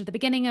I mentioned at the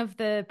beginning of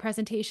the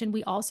presentation,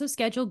 we also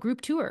schedule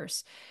group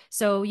tours.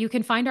 So you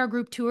can find our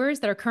group tours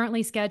that are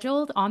currently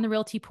scheduled on the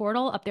Realty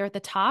portal. Up there at the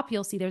top,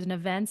 you'll see there's an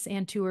events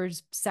and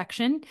tours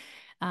section.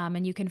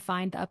 And you can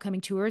find the upcoming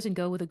tours and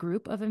go with a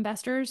group of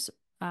investors.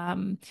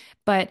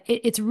 But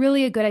it's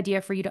really a good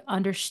idea for you to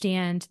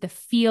understand the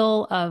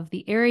feel of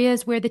the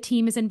areas where the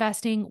team is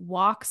investing,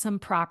 walk some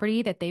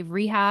property that they've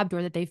rehabbed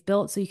or that they've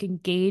built so you can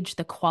gauge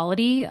the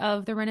quality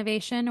of the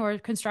renovation or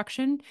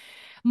construction.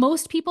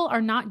 Most people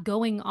are not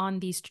going on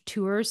these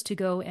tours to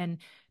go and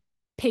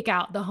pick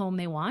out the home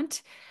they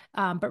want.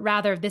 But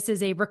rather, this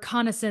is a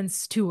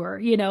reconnaissance tour.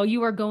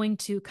 You are going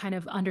to kind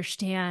of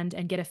understand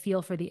and get a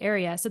feel for the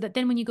area so that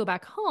then when you go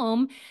back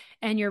home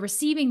and you're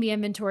receiving the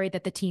inventory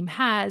that the team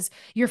has,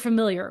 you're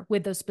familiar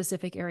with those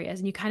specific areas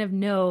and you kind of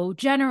know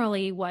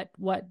generally what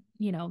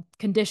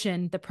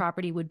condition the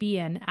property would be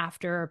in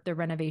after the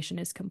renovation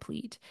is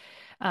complete.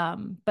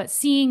 But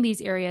seeing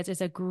these areas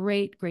is a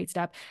great, great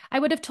step. I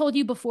would have told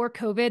you before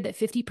COVID that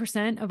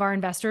 50% of our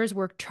investors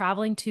were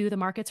traveling to the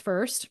markets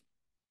first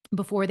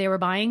before they were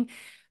buying.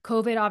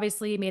 COVID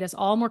obviously made us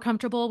all more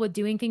comfortable with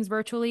doing things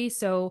virtually.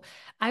 So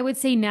I would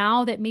say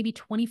now that maybe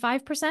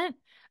 25%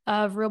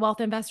 of real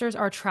wealth investors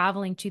are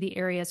traveling to the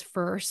areas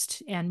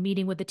first and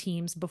meeting with the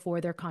teams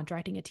before they're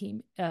contracting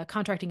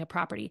a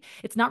property.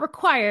 It's not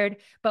required,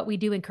 but we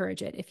do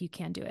encourage it if you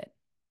can do it.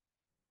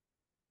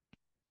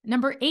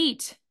 Number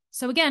 8.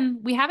 So again,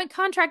 we haven't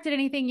contracted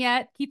anything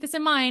yet. Keep this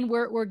in mind.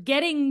 We're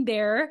getting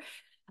there.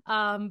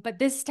 But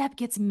this step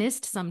gets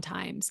missed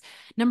sometimes.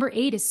 Number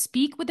 8 is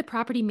speak with the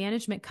property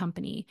management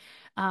company.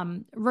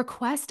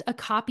 Request a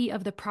copy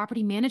of the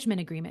property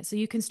management agreement so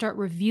you can start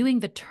reviewing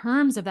the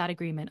terms of that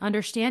agreement,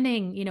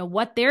 understanding,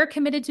 what they're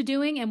committed to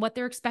doing and what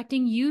they're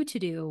expecting you to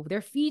do,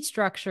 their fee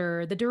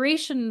structure, the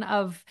duration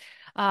of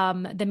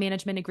the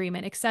management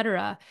agreement, et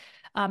cetera.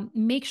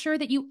 Make sure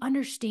that you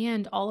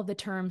understand all of the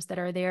terms that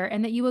are there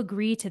and that you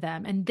agree to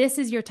them. And this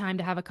is your time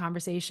to have a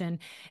conversation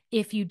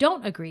if you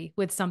don't agree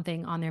with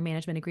something on their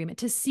management agreement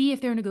to see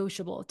if they're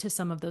negotiable to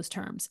some of those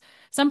terms.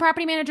 Some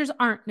property managers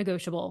aren't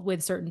negotiable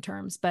with certain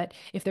terms, but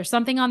if there's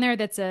something on there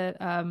that's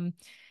a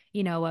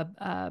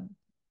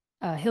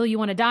hill you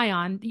want to die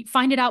on,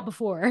 find it out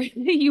before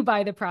you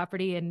buy the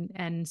property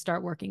and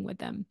start working with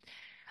them.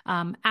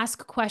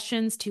 Ask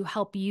questions to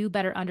help you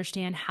better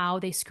understand how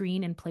they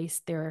screen and place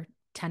their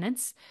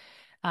tenants,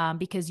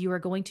 because you are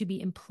going to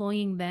be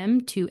employing them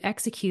to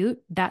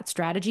execute that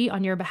strategy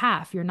on your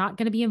behalf. You're not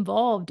going to be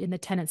involved in the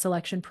tenant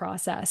selection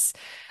process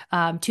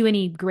to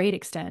any great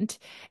extent.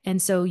 And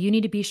so you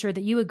need to be sure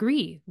that you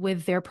agree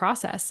with their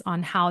process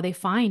on how they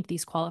find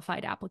these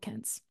qualified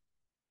applicants.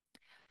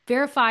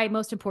 Verify,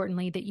 most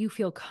importantly, that you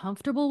feel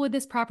comfortable with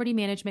this property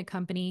management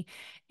company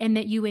and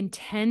that you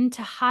intend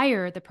to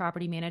hire the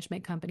property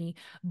management company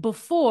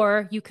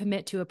before you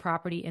commit to a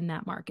property in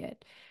that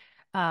market.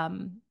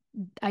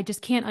 I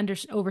just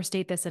can't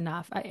overstate this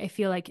enough. I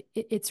feel like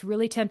it's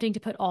really tempting to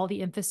put all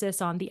the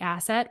emphasis on the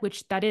asset,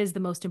 which that is the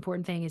most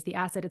important thing, is the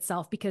asset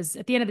itself, because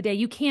at the end of the day,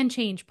 you can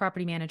change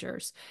property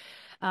managers.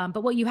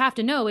 But what you have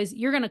to know is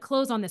you're going to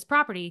close on this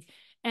property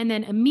and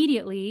then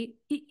immediately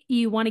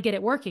you want to get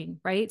it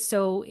working, right?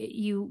 So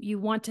you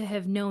want to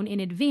have known in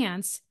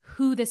advance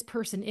who this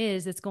person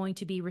is that's going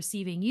to be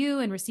receiving you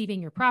and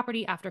receiving your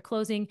property after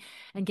closing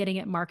and getting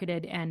it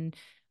marketed and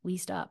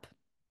leased up.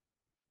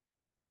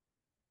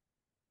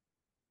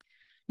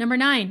 Number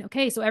 9.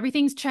 Okay, so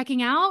everything's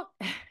checking out.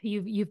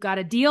 You've got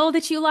a deal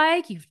that you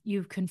like.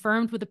 You've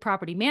confirmed with the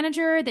property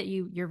manager that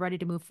you're ready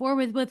to move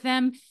forward with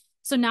them.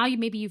 So now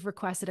you've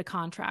requested a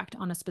contract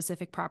on a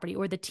specific property,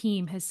 or the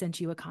team has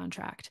sent you a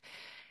contract.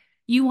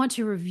 You want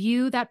to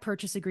review that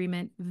purchase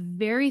agreement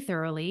very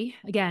thoroughly.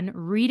 Again,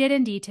 read it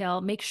in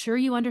detail. Make sure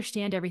you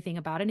understand everything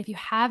about it. And if you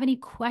have any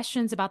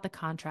questions about the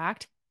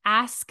contract,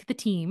 ask the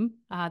team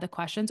the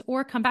questions,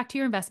 or come back to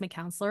your investment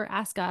counselor.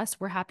 Ask us.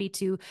 We're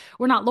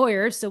not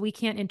lawyers, so we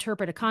can't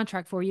interpret a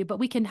contract for you, but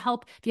we can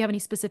help if you have any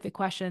specific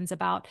questions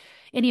about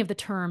any of the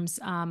terms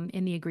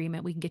in the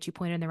agreement. We can get you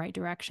pointed in the right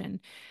direction.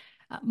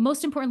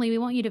 Most importantly, we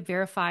want you to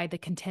verify the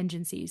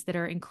contingencies that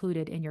are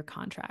included in your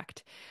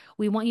contract.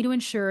 We want you to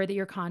ensure that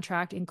your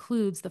contract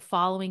includes the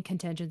following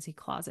contingency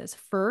clauses.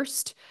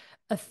 First,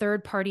 a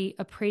third-party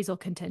appraisal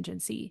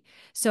contingency.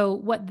 So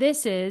what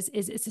this is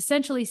it's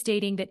essentially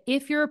stating that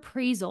if your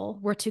appraisal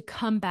were to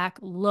come back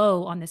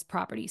low on this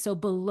property, so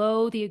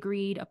below the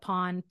agreed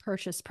upon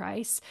purchase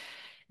price,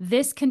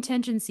 this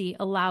contingency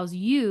allows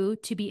you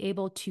to be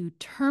able to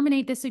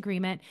terminate this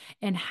agreement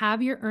and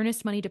have your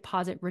earnest money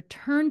deposit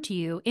returned to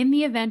you in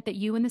the event that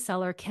you and the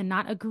seller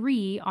cannot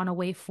agree on a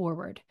way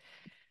forward.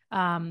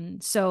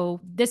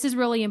 So this is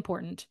really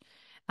important.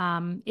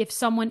 If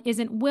someone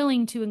isn't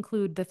willing to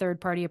include the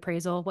third-party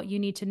appraisal, what you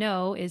need to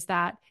know is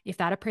that if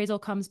that appraisal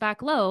comes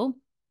back low,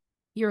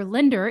 your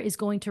lender is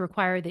going to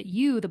require that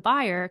you, the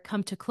buyer,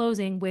 come to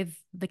closing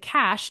with the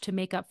cash to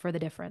make up for the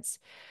difference.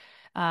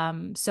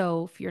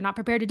 So if you're not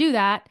prepared to do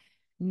that,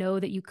 know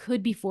that you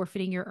could be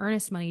forfeiting your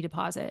earnest money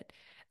deposit.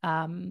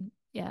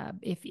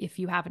 If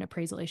you have an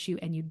appraisal issue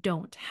and you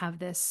don't have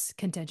this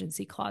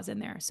contingency clause in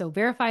there. So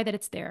verify that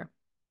it's there.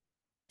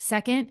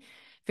 Second,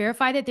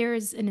 verify that there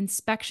is an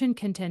inspection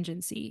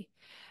contingency.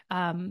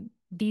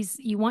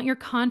 You want your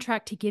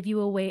contract to give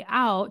you a way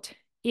out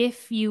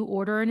if you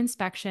order an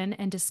inspection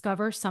and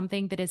discover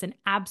something that is an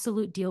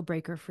absolute deal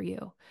breaker for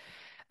you.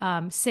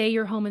 Say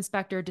your home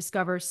inspector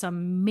discovers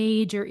some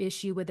major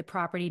issue with the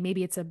property.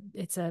 Maybe it's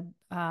a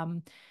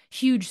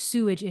huge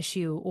sewage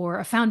issue or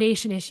a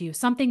foundation issue,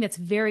 something that's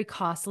very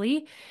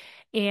costly,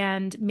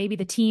 and maybe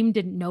the team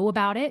didn't know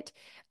about it.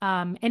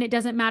 And it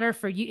doesn't matter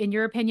for you, in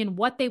your opinion,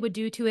 what they would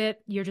do to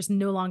it. You're just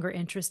no longer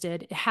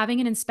interested.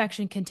 Having an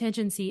inspection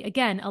contingency,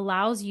 again,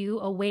 allows you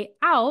a way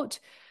out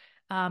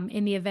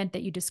in the event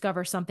that you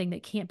discover something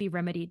that can't be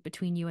remedied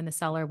between you and the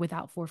seller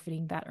without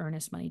forfeiting that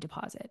earnest money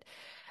deposit.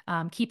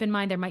 Keep in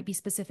mind, there might be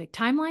specific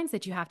timelines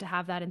that you have to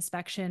have that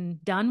inspection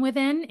done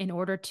within in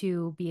order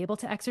to be able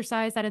to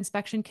exercise that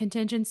inspection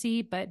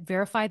contingency, but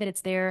verify that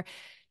it's there.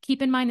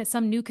 Keep in mind that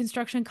some new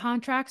construction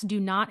contracts do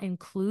not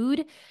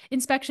include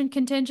inspection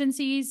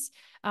contingencies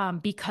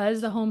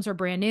because the homes are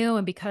brand new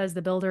and because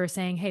the builder is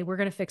saying, hey, we're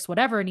going to fix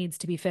whatever needs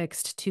to be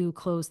fixed to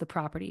close the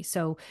property.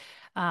 So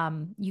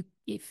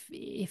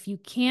if you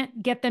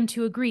can't get them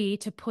to agree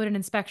to put an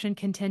inspection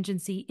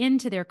contingency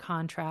into their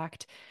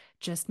contract,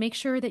 just make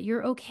sure that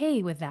you're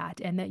okay with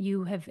that and that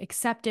you have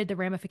accepted the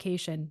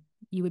ramification.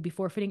 You would be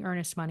forfeiting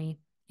earnest money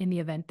in the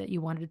event that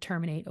you wanted to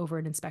terminate over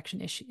an inspection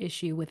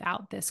issue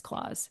without this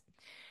clause.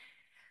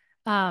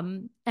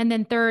 And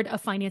then third, a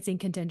financing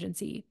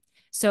contingency.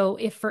 So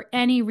if for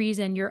any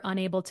reason you're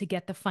unable to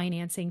get the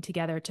financing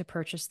together to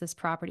purchase this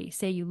property,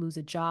 say you lose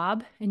a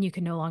job and you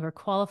can no longer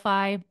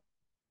qualify,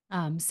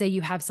 say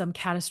you have some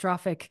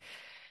catastrophic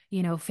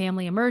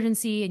family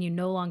emergency and you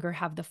no longer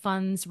have the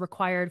funds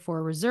required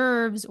for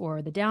reserves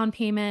or the down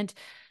payment,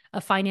 a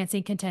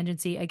financing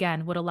contingency,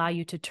 again, would allow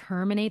you to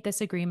terminate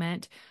this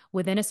agreement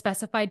within a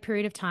specified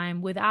period of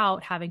time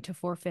without having to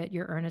forfeit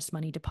your earnest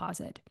money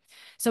deposit.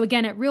 So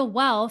again, at Real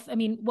Wealth,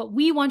 what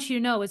we want you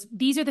to know is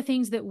these are the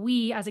things that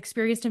we as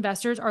experienced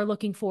investors are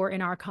looking for in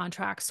our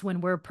contracts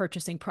when we're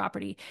purchasing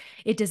property.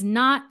 It does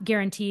not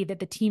guarantee that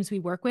the teams we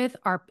work with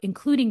are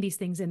including these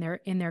things in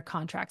their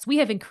contracts. We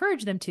have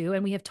encouraged them to,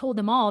 and we have told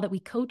them all that we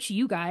coach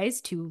you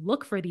guys to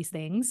look for these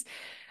things.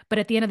 But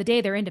at the end of the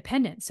day, they're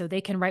independent, so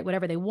they can write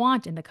whatever they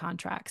want in the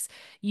contracts.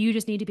 You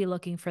just need to be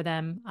looking for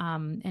them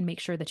and make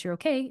sure that you're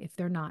okay if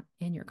they're not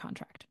in your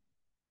contract.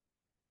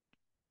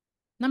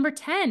 Number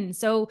 10.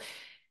 So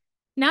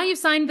now you've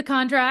signed the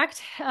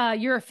contract.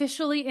 You're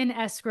officially in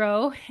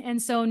escrow.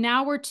 And so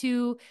now we're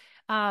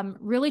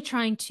really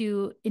trying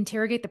to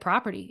interrogate the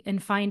property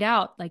and find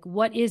out, like,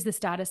 what is the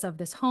status of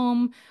this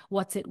home?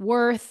 What's it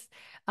worth?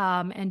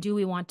 And do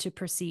we want to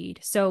proceed?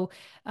 So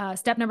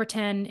step number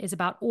 10 is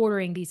about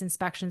ordering these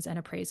inspections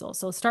and appraisals.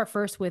 So let's start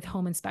first with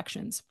home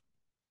inspections.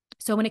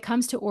 So when it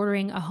comes to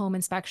ordering a home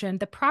inspection,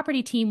 the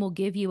property team will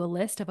give you a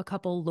list of a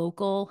couple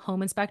local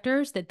home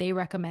inspectors that they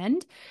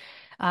recommend.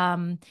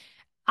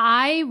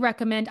 I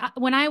recommend,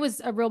 when I was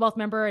a Real Wealth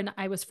member and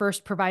I was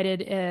first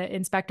provided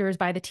inspectors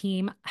by the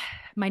team,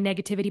 my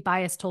negativity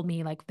bias told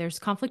me, like, there's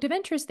conflict of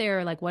interest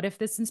there. Like, what if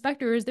this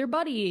inspector is their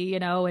buddy,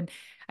 and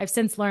I've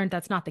since learned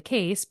that's not the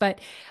case. But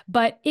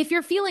if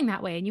you're feeling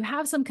that way and you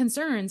have some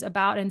concerns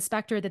about an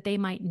inspector that they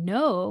might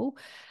know,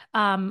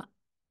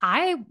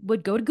 I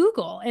would go to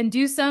Google and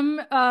do some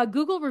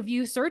Google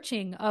review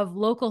searching of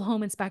local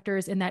home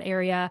inspectors in that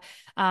area.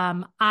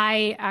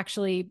 I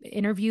actually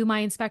interview my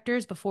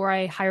inspectors before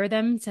I hire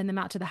them, send them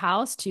out to the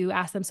house to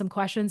ask them some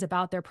questions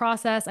about their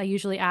process. I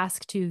usually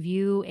ask to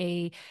view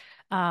a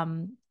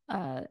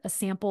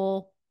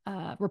sample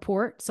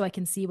report so I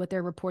can see what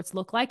their reports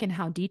look like and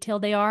how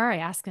detailed they are. I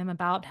ask them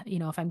about,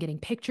 if I'm getting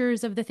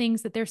pictures of the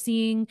things that they're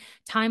seeing,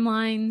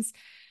 timelines.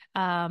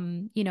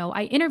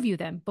 I interview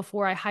them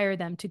before I hire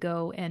them to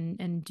go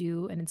and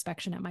do an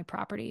inspection at my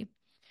property.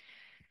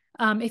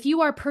 If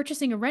you are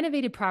purchasing a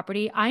renovated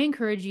property, I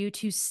encourage you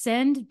to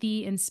send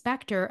the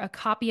inspector a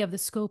copy of the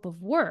scope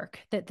of work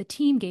that the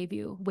team gave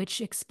you, which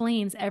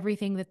explains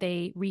everything that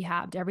they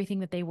rehabbed, everything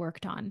that they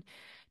worked on.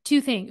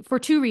 For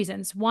two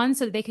reasons. One,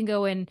 so that they can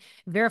go and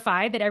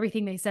verify that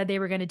everything they said they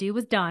were going to do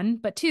was done,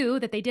 but two,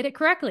 that they did it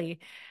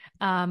correctly.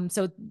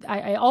 So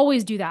I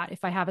always do that.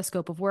 If I have a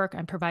scope of work,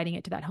 I'm providing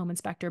it to that home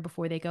inspector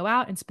before they go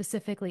out and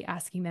specifically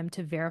asking them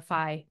to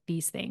verify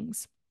these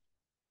things.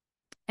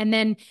 And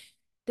then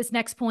this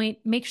next point,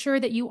 make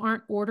sure that you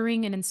aren't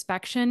ordering an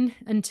inspection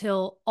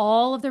until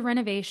all of the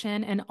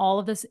renovation and all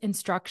of this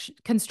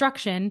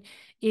construction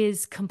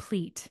is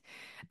complete.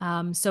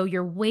 So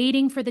you're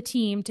waiting for the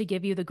team to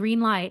give you the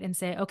green light and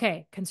say,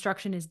 okay,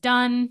 construction is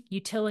done.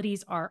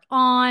 Utilities are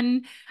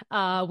on.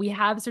 We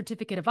have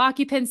certificate of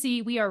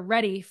occupancy. We are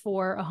ready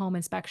for a home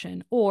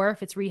inspection. Or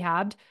if it's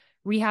rehab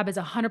is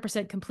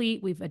 100%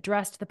 complete. We've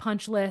addressed the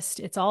punch list.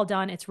 It's all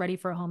done. It's ready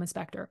for a home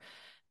inspector.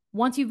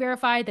 Once you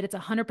verify that it's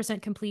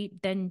 100% complete,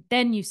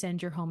 then you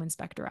send your home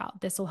inspector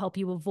out. This will help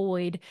you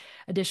avoid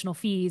additional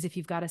fees if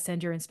you've got to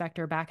send your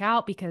inspector back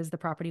out because the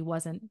property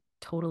wasn't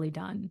totally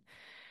done.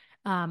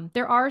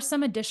 There are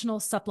some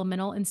additional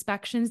supplemental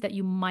inspections that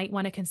you might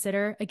want to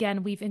consider.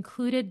 Again, we've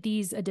included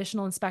these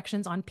additional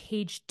inspections on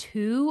page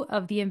 2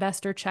 of the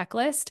investor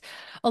checklist,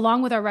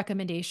 along with our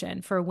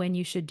recommendation for when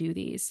you should do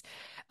these.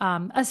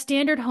 A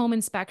standard home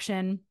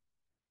inspection,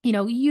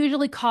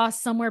 usually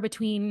costs somewhere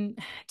between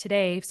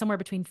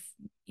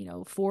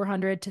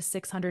 $400 to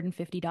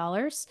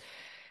 $650.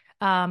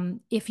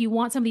 If you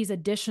want some of these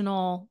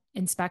additional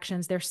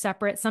inspections, they're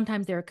separate.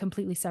 Sometimes they're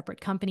completely separate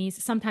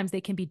companies. Sometimes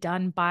they can be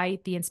done by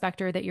the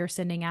inspector that you're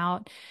sending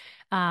out.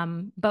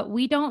 But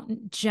we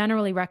don't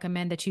generally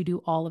recommend that you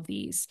do all of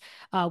these.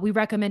 We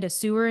recommend a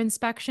sewer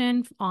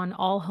inspection on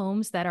all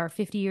homes that are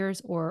 50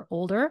 years or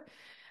older,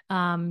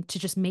 to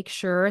just make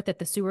sure that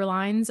the sewer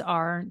lines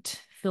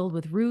aren't filled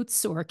with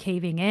roots or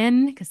caving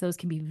in, because those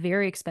can be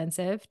very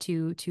expensive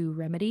to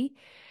remedy.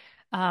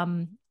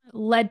 Um,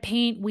 Lead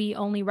paint, we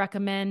only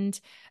recommend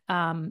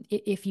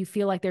if you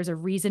feel like there's a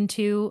reason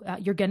to.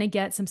 You're going to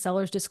get some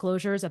seller's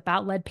disclosures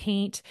about lead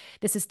paint.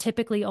 This is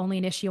typically only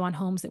an issue on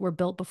homes that were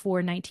built before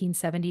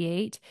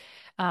 1978.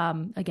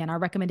 Again, our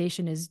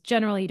recommendation is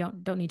generally you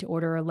don't need to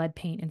order a lead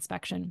paint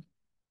inspection.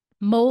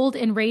 Mold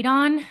and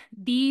radon.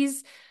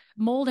 These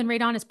mold and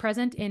radon is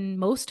present in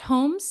most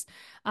homes.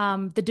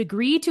 The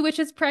degree to which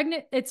it's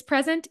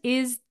present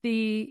is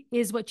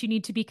what you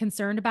need to be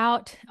concerned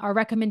about. Our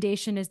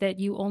recommendation is that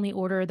you only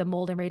order the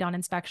mold and radon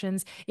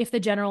inspections if the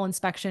general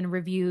inspection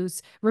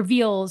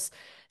reveals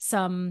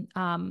some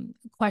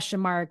question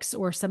marks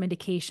or some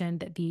indication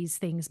that these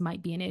things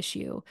might be an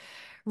issue.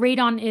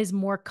 Radon is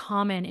more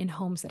common in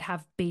homes that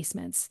have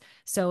basements.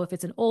 So if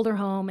it's an older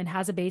home and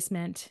has a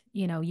basement,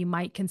 you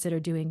might consider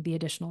doing the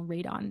additional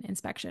radon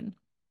inspection.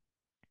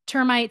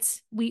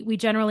 Termites, we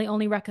generally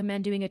only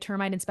recommend doing a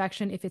termite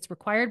inspection if it's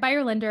required by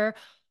your lender,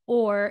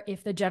 or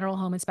if the general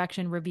home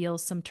inspection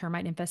reveals some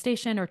termite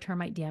infestation or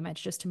termite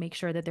damage, just to make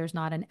sure that there's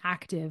not an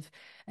active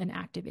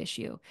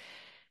issue.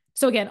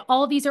 So again,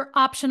 all of these are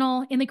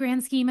optional in the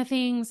grand scheme of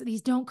things.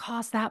 These don't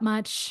cost that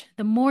much.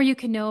 The more you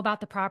can know about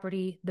the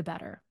property, the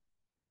better.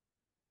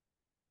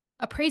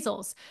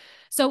 Appraisals.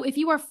 So if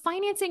you are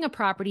financing a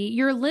property,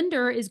 your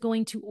lender is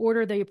going to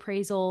order the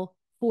appraisal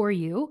for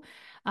you.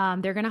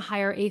 They're going to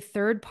hire a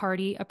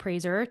third-party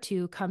appraiser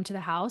to come to the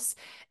house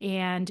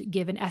and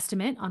give an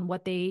estimate on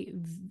what they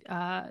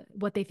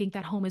think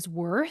that home is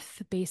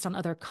worth based on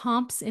other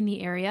comps in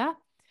the area.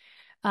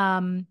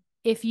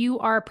 If you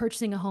are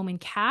purchasing a home in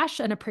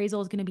cash, an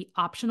appraisal is going to be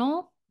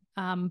optional,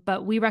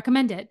 but we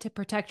recommend it to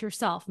protect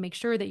yourself. Make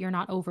sure that you're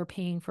not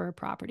overpaying for a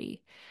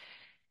property.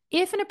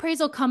 If an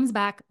appraisal comes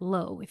back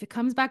low, if it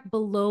comes back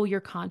below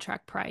your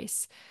contract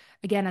price,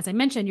 again, as I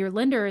mentioned, your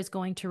lender is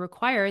going to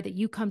require that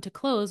you come to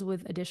close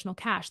with additional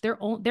cash. They're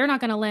not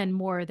going to lend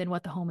more than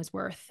what the home is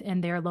worth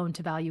in their loan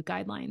to value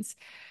guidelines.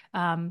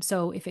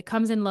 So if it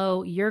comes in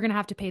low, you're going to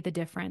have to pay the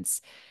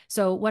difference.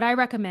 So what I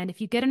recommend, if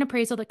you get an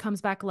appraisal that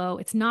comes back low,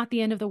 it's not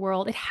the end of the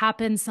world. It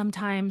happens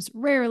sometimes,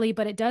 rarely,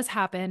 but it does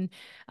happen.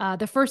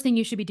 The first thing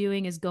you should be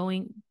doing is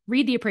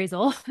read the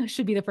appraisal.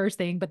 Should be the first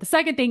thing. But the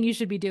second thing you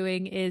should be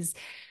doing is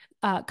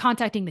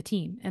contacting the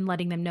team and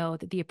letting them know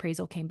that the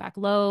appraisal came back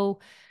low.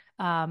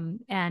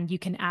 And you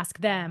can ask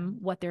them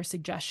what their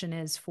suggestion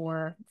is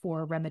for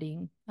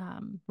remedying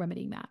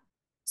that.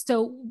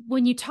 So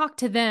when you talk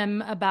to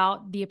them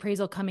about the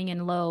appraisal coming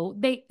in low,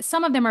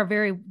 some of them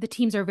the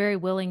teams are very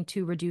willing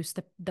to reduce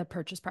the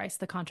purchase price,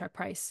 the contract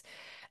price.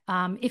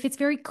 If it's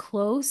very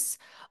close,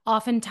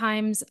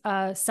 oftentimes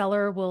a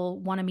seller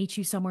will want to meet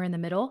you somewhere in the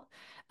middle.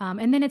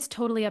 And then it's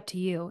totally up to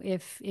you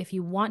if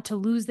you want to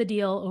lose the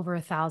deal over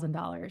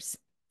 $1,000.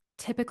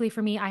 Typically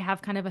for me, I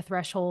have kind of a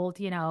threshold,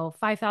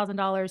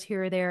 $5,000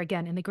 here or there.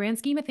 Again, in the grand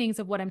scheme of things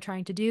of what I'm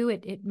trying to do,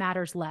 it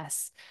matters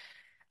less.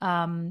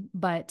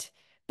 But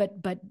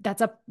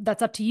that's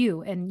up to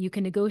you, and you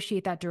can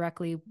negotiate that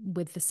directly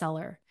with the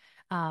seller.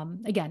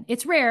 Again,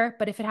 it's rare,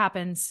 but if it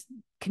happens,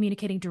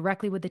 communicating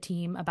directly with the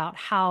team about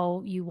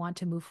how you want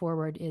to move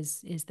forward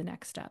is the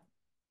next step.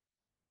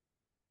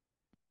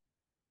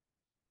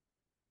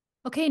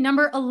 Okay,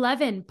 number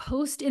 11,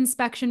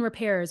 post-inspection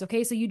repairs.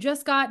 Okay, so you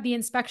just got the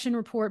inspection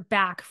report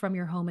back from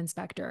your home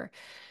inspector.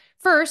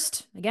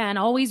 First, again,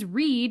 always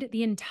read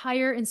the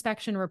entire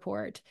inspection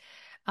report.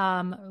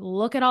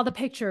 Look at all the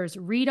pictures,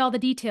 read all the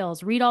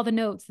details, read all the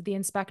notes that the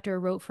inspector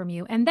wrote from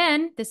you. And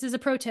then, this is a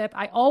pro tip,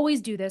 I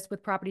always do this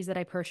with properties that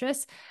I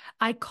purchase.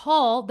 I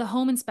call the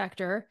home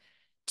inspector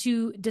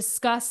to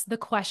discuss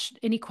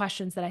any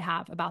questions that I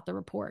have about the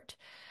report.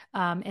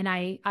 And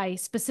I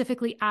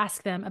specifically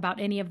ask them about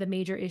any of the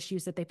major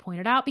issues that they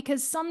pointed out,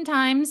 because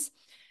sometimes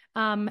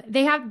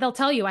they'll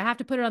tell you I have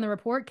to put it on the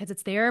report because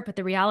it's there, but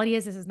the reality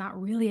is this is not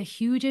really a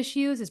huge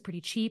issue. This is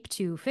pretty cheap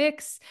to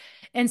fix.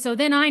 And so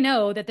then I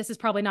know that this is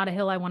probably not a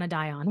hill I want to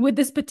die on with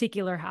this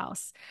particular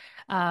house.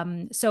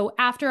 So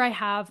after I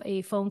have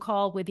a phone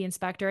call with the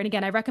inspector, and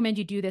again, I recommend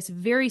you do this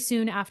very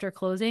soon after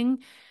closing,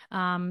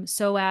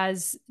 so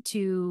as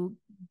to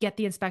get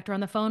the inspector on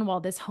the phone while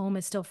this home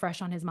is still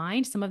fresh on his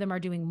mind. Some of them are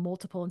doing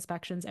multiple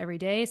inspections every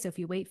day. So if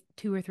you wait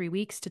 2 or 3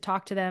 weeks to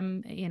talk to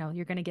them,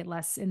 you're going to get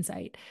less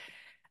insight.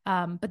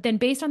 But then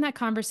based on that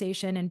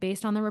conversation and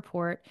based on the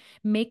report,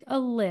 make a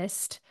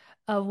list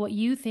of what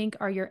you think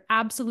are your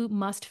absolute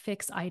must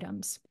fix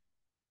items,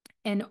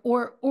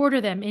 or order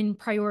them in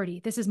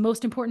priority. This is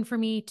most important for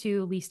me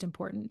to least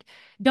important.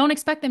 Don't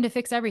expect them to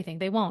fix everything.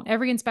 They won't.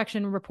 Every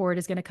inspection report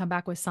is going to come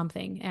back with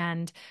something,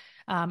 and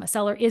a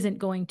seller isn't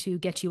going to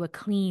get you a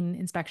clean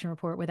inspection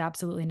report with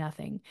absolutely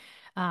nothing.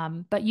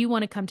 But you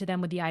want to come to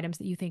them with the items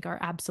that you think are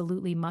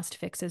absolutely must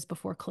fixes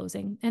before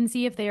closing, and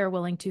see if they are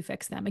willing to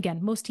fix them. Again,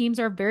 most teams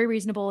are very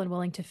reasonable and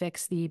willing to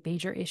fix the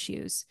major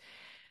issues.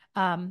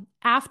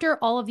 After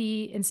all of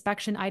the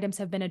inspection items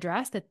have been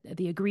addressed, that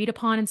the agreed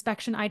upon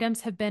inspection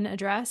items have been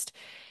addressed,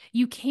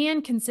 you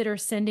can consider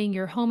sending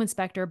your home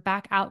inspector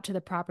back out to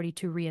the property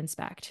to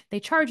reinspect. They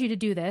charge you to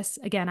do this.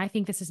 Again, I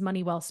think this is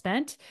money well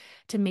spent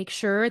to make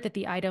sure that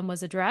the item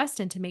was addressed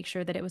and to make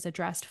sure that it was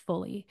addressed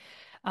fully.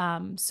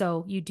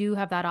 So you do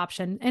have that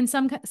option. And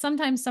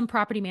sometimes some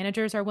property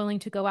managers are willing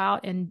to go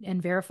out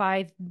and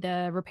verify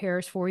the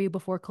repairs for you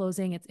before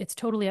closing. It's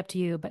totally up to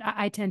you, but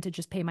I tend to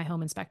just pay my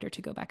home inspector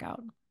to go back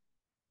out.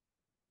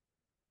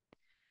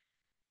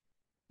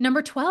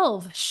 Number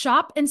 12,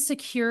 shop and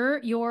secure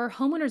your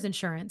homeowner's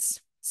insurance.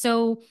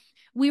 So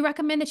we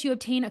recommend that you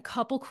obtain a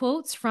couple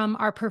quotes from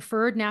our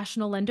preferred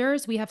national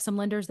lenders. We have some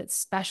lenders that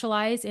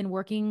specialize in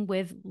working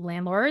with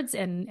landlords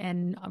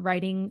and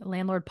writing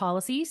landlord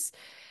policies.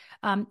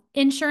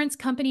 Insurance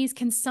companies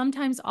can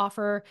sometimes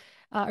offer,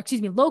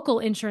 local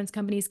insurance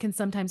companies can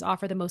sometimes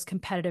offer the most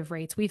competitive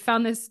rates. We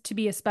found this to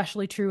be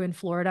especially true in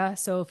Florida.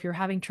 So if you're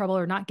having trouble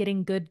or not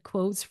getting good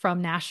quotes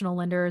from national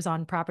lenders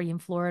on property in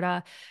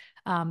Florida,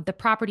 the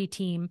property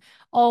team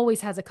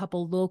always has a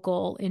couple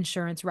local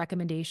insurance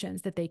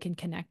recommendations that they can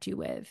connect you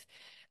with.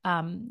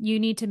 You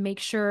need to make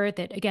sure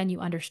that, again, you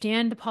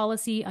understand the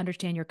policy,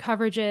 understand your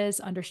coverages,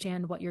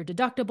 understand what your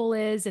deductible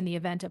is in the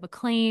event of a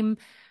claim,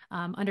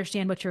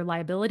 understand what your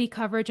liability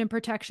coverage and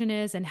protection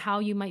is, and how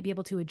you might be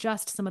able to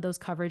adjust some of those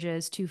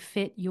coverages to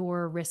fit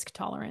your risk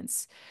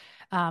tolerance.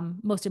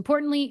 Most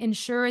importantly,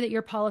 ensure that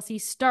your policy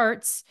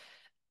starts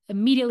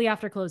immediately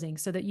after closing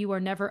so that you are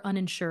never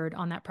uninsured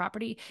on that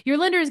property. Your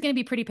lender is going to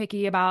be pretty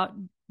picky about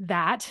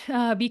that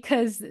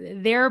because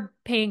they're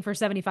paying for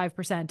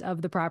 75%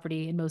 of the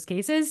property in most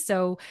cases.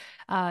 So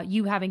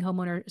you having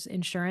homeowners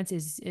insurance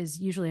is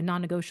usually a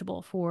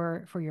non-negotiable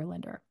for your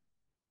lender.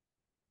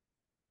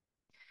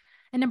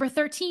 And number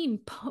 13,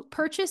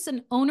 purchase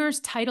an owner's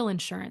title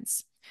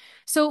insurance.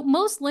 So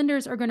most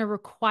lenders are going to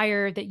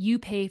require that you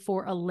pay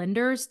for a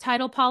lender's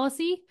title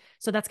policy.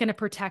 So that's going to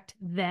protect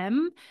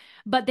them,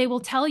 but they will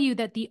tell you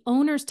that the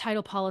owner's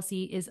title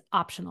policy is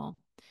optional.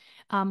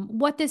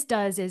 What this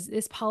does is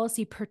this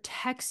policy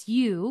protects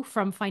you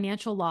from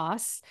financial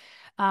loss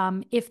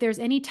if there's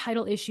any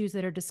title issues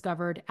that are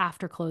discovered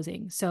after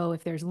closing. So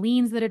if there's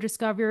liens that are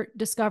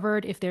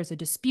discovered, if there's a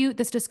dispute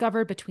that's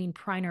discovered between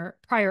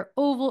prior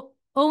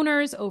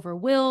owners over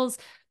wills,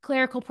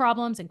 clerical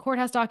problems in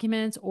courthouse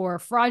documents, or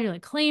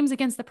fraudulent claims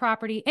against the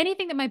property,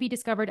 anything that might be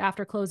discovered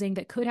after closing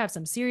that could have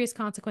some serious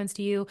consequence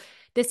to you,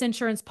 this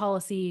insurance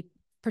policy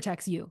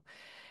protects you.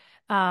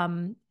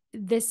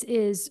 This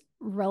is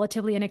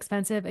relatively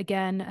inexpensive.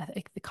 Again,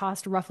 it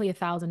costs roughly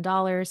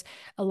 $1,000.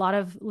 A lot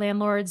of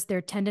landlords,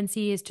 their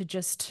tendency is to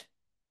just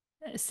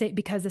say,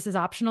 because this is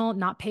optional,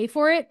 not pay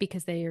for it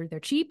because they're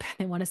cheap.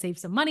 They want to save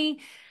some money.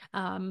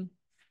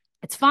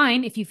 It's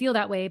fine if you feel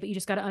that way, but you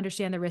just got to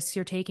understand the risks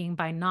you're taking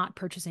by not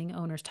purchasing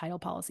owner's title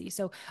policy.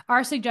 So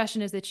our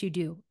suggestion is that you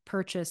do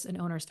purchase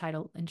an owner's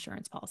title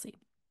insurance policy.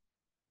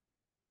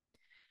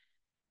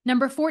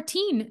 Number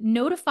 14,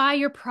 notify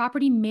your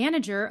property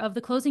manager of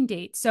the closing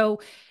date. So,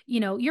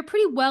 you're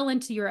pretty well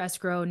into your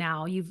escrow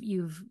now.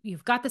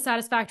 You've got the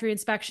satisfactory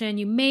inspection.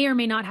 You may or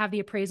may not have the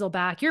appraisal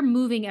back. You're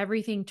moving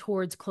everything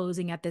towards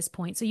closing at this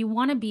point. So you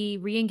want to be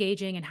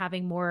re-engaging and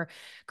having more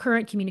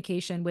current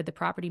communication with the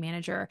property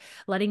manager,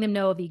 letting them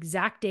know of the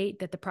exact date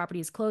that the property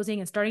is closing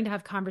and starting to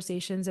have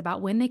conversations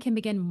about when they can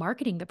begin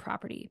marketing the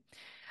property.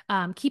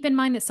 Keep in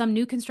mind that some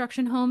new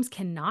construction homes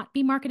cannot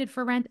be marketed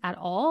for rent at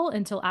all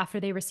until after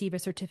they receive a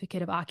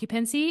certificate of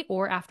occupancy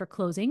or after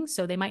closing.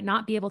 So they might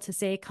not be able to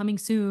say coming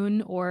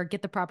soon or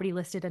get the property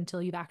listed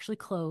until you've actually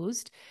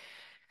closed.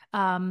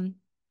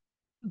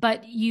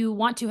 But you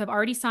want to have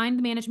already signed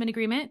the management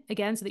agreement,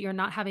 again, so that you're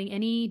not having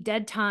any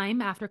dead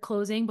time after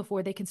closing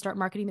before they can start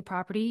marketing the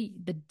property.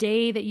 The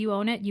day that you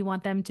own it, you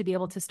want them to be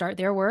able to start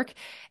their work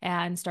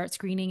and start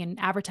screening and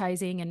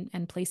advertising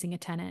and placing a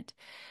tenant.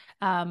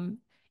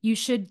 You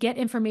should get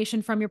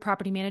information from your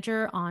property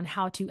manager on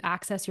how to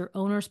access your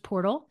owner's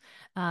portal.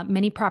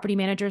 Many property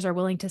managers are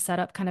willing to set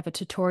up kind of a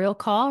tutorial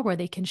call where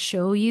they can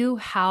show you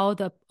how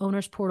the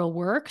owner's portal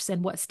works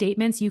and what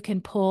statements you can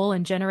pull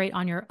and generate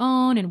on your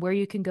own and where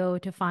you can go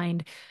to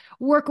find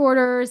work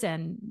orders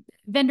and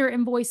vendor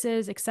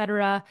invoices,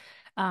 etc.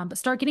 But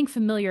start getting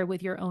familiar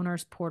with your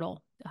owner's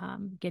portal,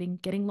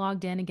 getting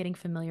logged in and getting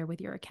familiar with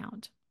your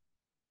account.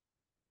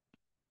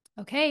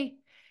 Okay.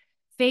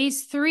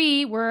 Phase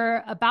 3,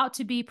 we're about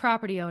to be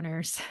property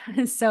owners.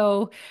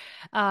 So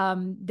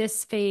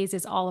this phase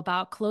is all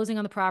about closing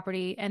on the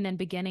property and then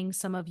beginning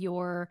some of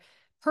your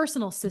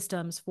personal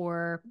systems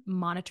for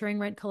monitoring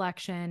rent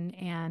collection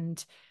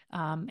and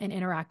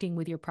interacting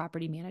with your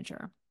property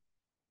manager.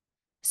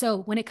 So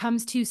when it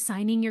comes to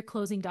signing your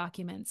closing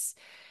documents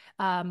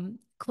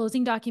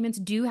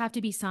do have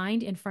to be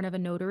signed in front of a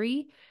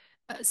notary.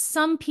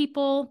 Some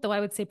people, though I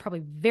would say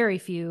probably very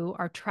few,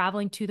 are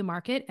traveling to the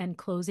market and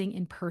closing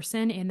in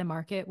person in the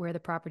market where the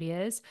property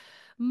is.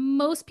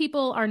 Most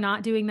people are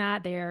not doing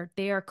that.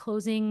 They are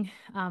closing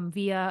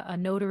via a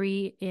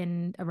notary,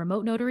 in a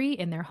remote notary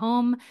in their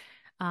home.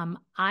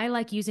 I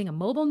like using a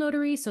mobile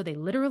notary, so they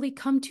literally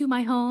come to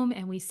my home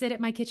and we sit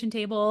at my kitchen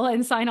table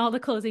and sign all the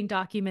closing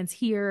documents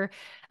here.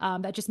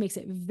 That just makes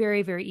it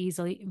very, very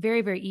easily,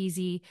 very, very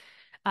easy.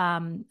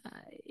 Um, uh,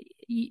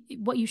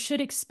 what you should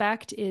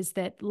expect is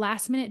that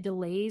last minute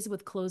delays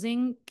with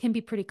closing can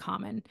be pretty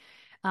common.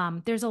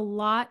 There's a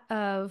lot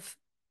of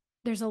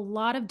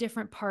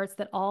different parts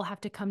that all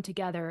have to come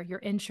together. Your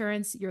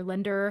insurance, your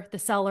lender, the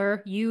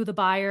seller, you, the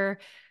buyer,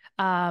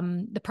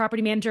 the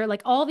property manager,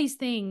 like all these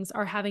things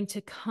are having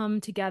to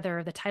come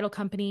together, the title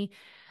company,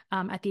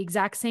 at the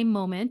exact same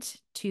moment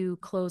to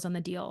close on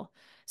the deal.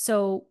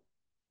 So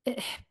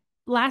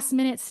last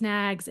minute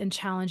snags and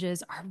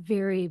challenges are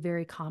very,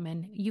 very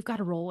common. You've got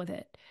to roll with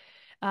it.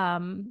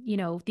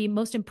 The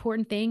most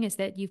important thing is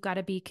that you've got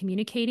to be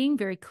communicating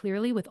very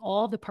clearly with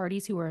all the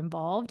parties who are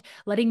involved,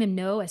 letting them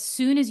know as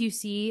soon as you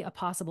see a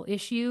possible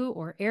issue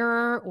or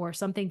error or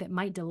something that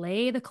might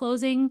delay the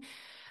closing.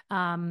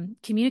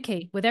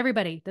 Communicate with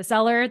everybody, the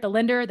seller, the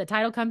lender, the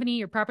title company,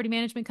 your property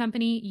management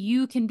company.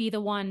 You can be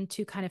the one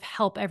to kind of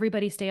help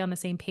everybody stay on the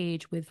same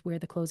page with where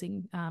the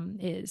closing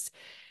is.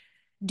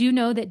 Do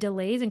know that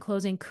delays in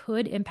closing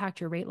could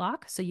impact your rate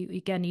lock. So you,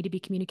 again, need to be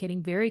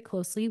communicating very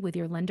closely with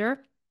your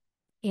lender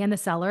and the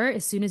seller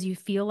as soon as you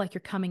feel like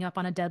you're coming up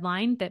on a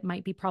deadline that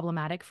might be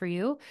problematic for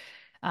you.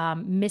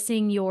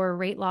 Missing your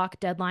rate lock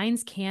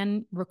deadlines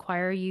can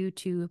require you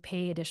to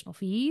pay additional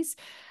fees.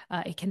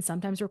 It can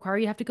sometimes require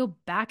you have to go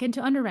back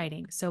into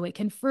underwriting, so it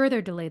can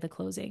further delay the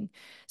closing.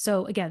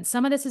 So again,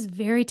 some of this is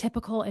very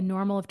typical and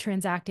normal of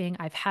transacting.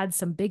 I've had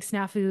some big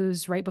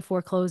snafus right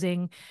before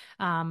closing.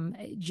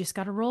 Just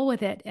got to roll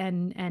with it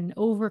and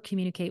over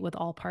communicate with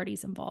all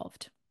parties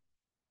involved.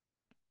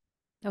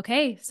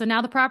 Okay, so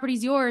now the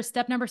property's yours.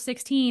 Step number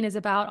 16 is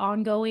about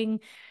ongoing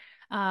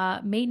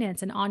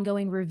maintenance and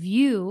ongoing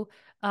review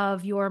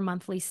of your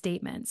monthly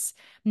statements.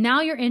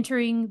 Now you're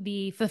entering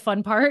the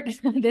fun part.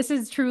 This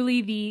is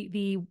truly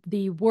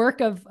the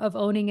work of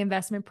owning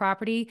investment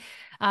property.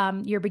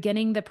 You're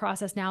beginning the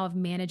process now of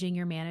managing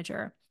your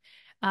manager.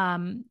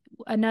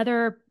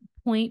 Another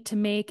point to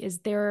make is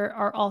there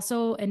are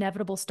also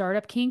inevitable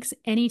startup kinks.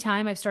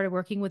 Anytime I've started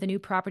working with a new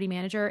property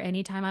manager,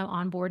 anytime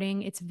I'm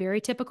onboarding, it's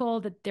very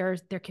typical that there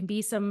can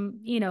be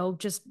some,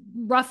 just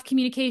rough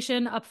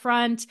communication up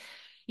front,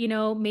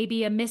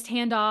 maybe a missed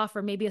handoff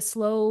or maybe a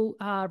slow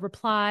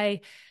reply.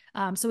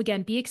 So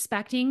again, be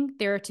expecting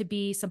there to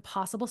be some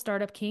possible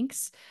startup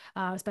kinks,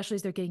 especially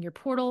as they're getting your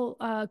portal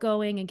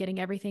going and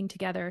getting everything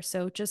together.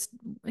 So just,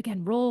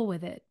 again, roll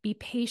with it. Be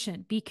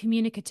patient, be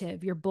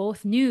communicative. You're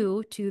both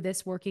new to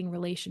this working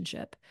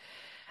relationship.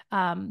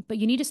 But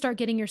you need to start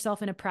getting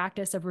yourself in a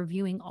practice of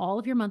reviewing all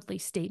of your monthly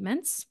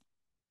statements.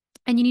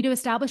 And you need to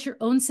establish your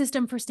own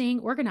system for staying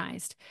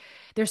organized.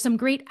 There's some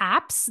great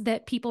apps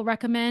that people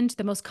recommend.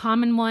 The most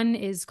common one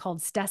is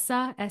called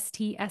Stessa,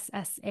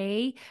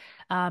 Stssa.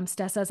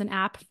 Stessa is an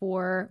app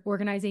for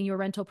organizing your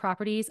rental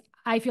properties.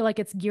 I feel like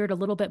it's geared a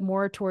little bit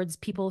more towards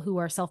people who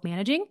are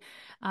self-managing.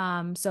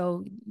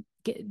 So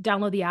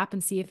download the app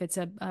and see if it's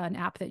an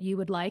app that you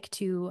would like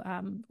to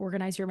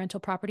organize your rental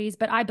properties.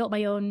 But I built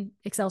my own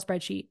Excel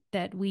spreadsheet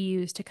that we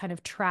use to kind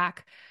of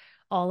track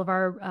all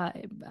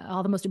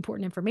the most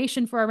important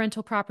information for our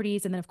rental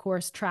properties. And then of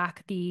course,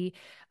 track the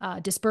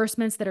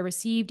disbursements that are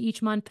received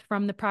each month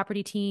from the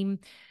property team.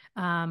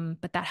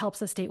 But that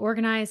helps us stay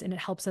organized, and it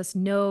helps us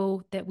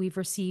know that we've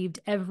received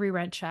every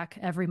rent check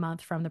every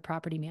month from the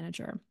property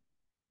manager.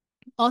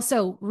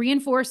 Also,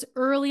 reinforce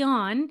early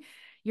on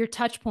your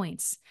touch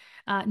points.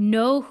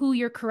 Know who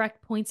your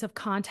correct points of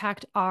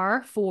contact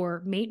are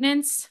for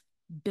maintenance,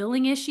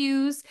 billing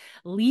issues,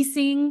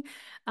 leasing.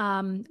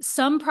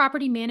 Some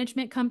property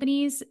management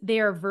companies, they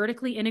are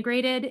vertically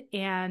integrated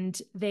and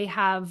they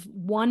have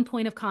one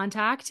point of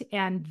contact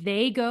and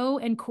they go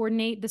and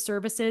coordinate the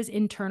services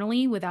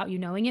internally without you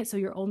knowing it. So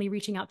you're only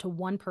reaching out to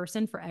one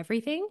person for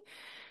everything.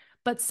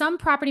 But some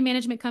property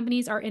management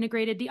companies are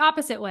integrated the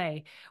opposite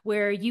way,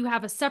 where you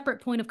have a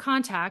separate point of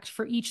contact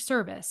for each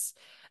service.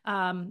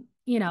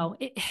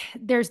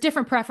 There's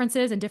different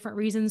preferences and different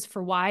reasons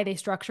for why they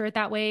structure it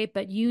that way,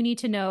 but you need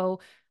to know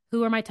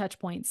who are my touch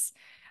points,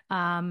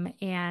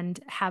 and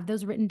have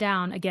those written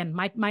down. Again,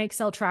 my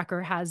Excel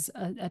tracker has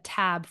a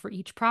tab for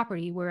each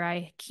property where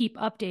I keep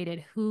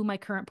updated who my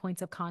current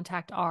points of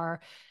contact are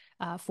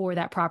for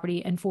that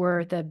property and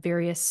for the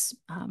various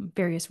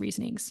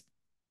reasonings.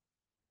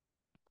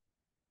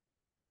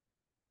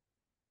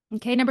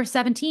 Okay, number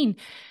 17,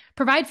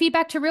 provide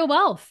feedback to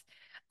RealWealth.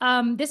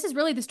 This is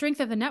really the strength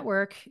of the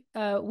network.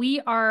 We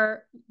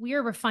are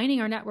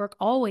refining our network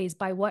always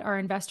by what our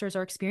investors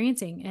are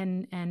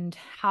experiencing and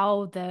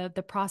how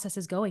the process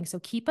is going. So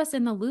keep us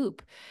in the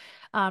loop.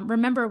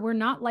 Remember, we're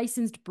not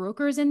licensed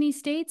brokers in these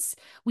states.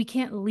 We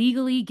can't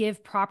legally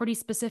give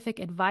property-specific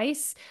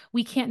advice.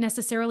 We can't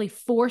necessarily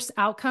force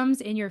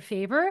outcomes in your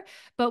favor,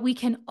 but we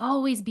can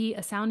always be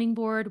a sounding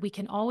board. We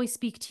can always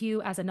speak to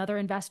you as another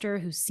investor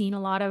who's seen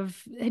a lot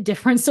of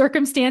different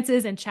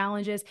circumstances and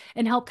challenges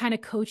and help kind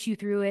of coach you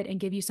through it and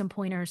give you some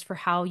pointers for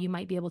how you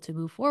might be able to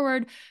move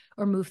forward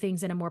or move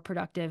things in a more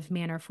productive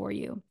manner for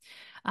you.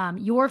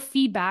 Your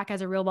feedback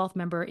as a Real Wealth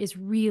member is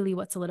really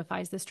what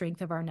solidifies the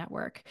strength of our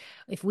network.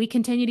 If we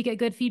continue to get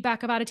good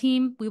feedback about a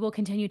team, we will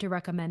continue to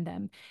recommend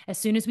them. As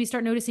soon as we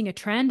start noticing a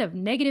trend of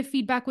negative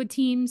feedback with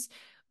teams,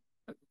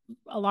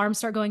 alarms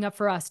start going up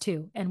for us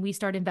too. And we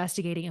start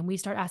investigating and we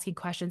start asking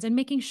questions and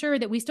making sure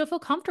that we still feel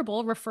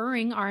comfortable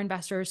referring our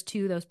investors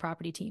to those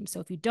property teams. So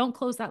if you don't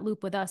close that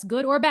loop with us,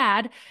 good or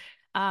bad,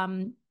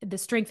 the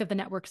strength of the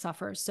network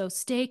suffers. So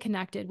stay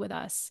connected with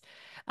us.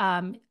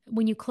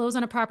 When you close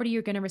on a property,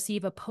 you're going to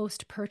receive a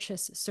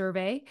post-purchase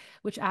survey,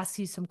 which asks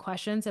you some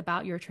questions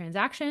about your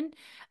transaction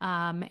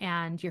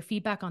and your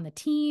feedback on the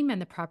team and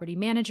the property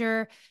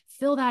manager.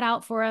 Fill that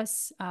out for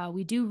us.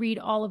 We do read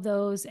all of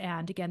those.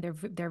 And again,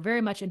 they're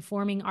very much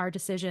informing our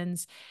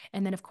decisions.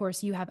 And then, of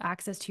course, you have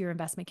access to your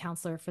investment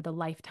counselor for the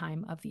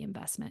lifetime of the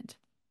investment.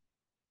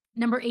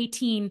 Number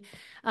 18,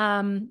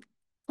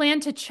 plan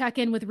to check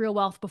in with Real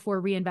Wealth before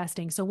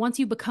reinvesting. So once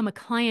you become a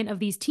client of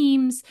these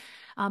teams,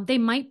 they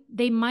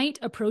might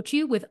approach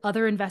you with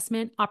other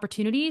investment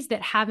opportunities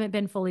that haven't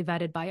been fully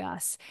vetted by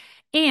us.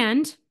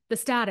 And the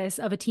status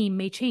of a team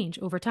may change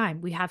over time.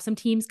 We have some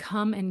teams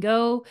come and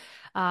go.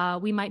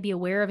 We might be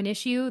aware of an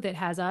issue that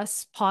has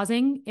us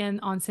pausing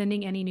on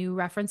sending any new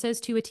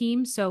references to a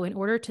team. So in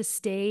order to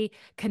stay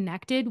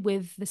connected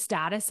with the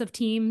status of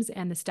teams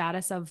and the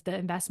status of the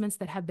investments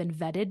that have been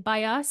vetted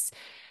by us,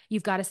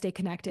 you've got to stay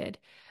connected.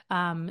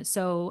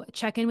 So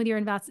check in with your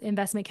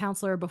investment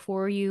counselor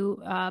before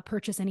you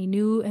purchase any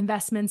new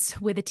investments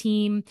with a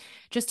team,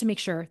 just to make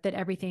sure that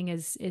everything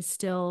is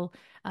still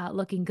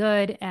looking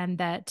good, and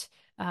that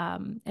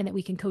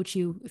we can coach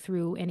you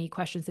through any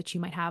questions that you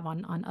might have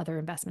on other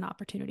investment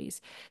opportunities.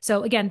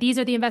 So again, these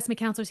are the investment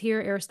counselors here: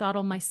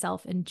 Aristotle,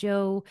 myself, and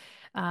Joe.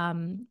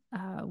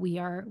 We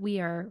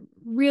are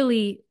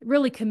really,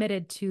 really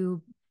committed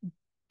to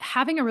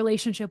having a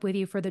relationship with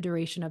you for the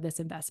duration of this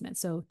investment.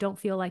 So don't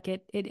feel like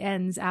it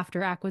ends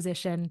after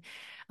acquisition.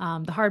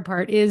 The hard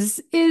part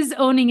is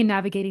owning and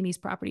navigating these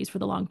properties for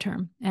the long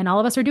term. And all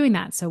of us are doing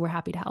that. So we're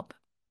happy to help.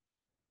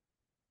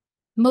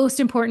 Most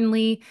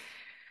importantly,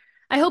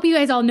 I hope you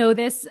guys all know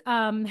this.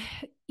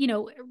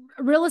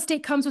 Real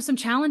estate comes with some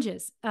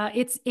challenges.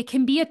 It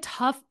can be a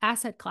tough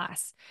asset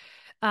class.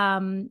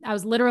 I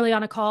was literally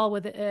on a call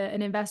with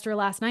an investor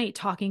last night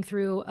talking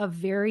through a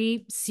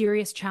very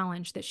serious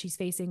challenge that she's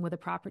facing with a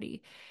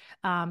property.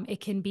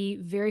 It can be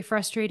very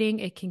frustrating.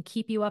 It can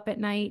keep you up at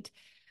night.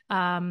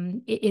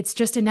 It's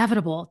just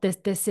inevitable.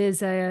 This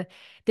is a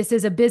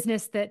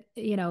business that,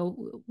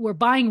 we're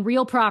buying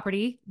real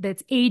property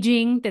that's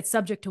aging, that's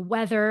subject to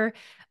weather,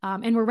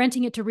 and we're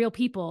renting it to real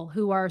people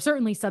who are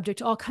certainly subject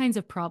to all kinds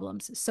of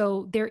problems.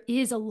 So there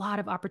is a lot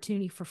of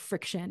opportunity for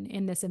friction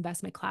in this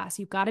investment class.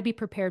 You've got to be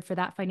prepared for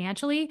that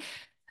financially,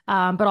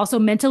 but also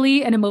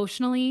mentally and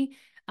emotionally.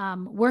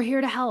 We're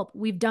here to help.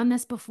 We've done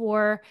this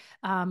before.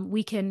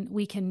 We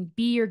can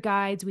be your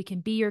guides. We can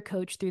be your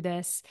coach through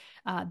this.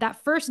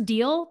 That first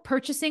deal,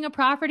 purchasing a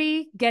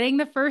property, getting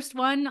the first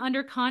one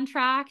under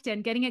contract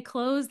and getting it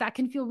closed, that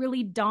can feel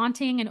really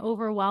daunting and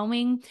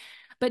overwhelming.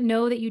 But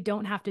know that you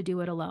don't have to do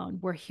it alone.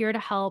 We're here to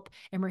help,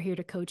 and we're here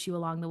to coach you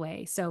along the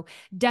way. So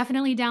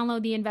definitely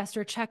download the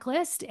investor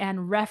checklist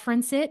and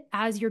reference it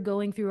as you're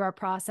going through our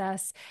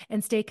process,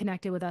 and stay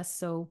connected with us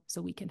so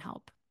we can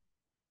help.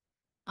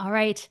 All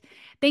right.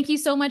 Thank you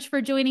so much for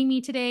joining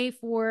me today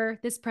for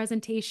this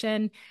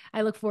presentation.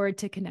 I look forward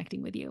to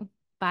connecting with you.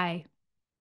 Bye.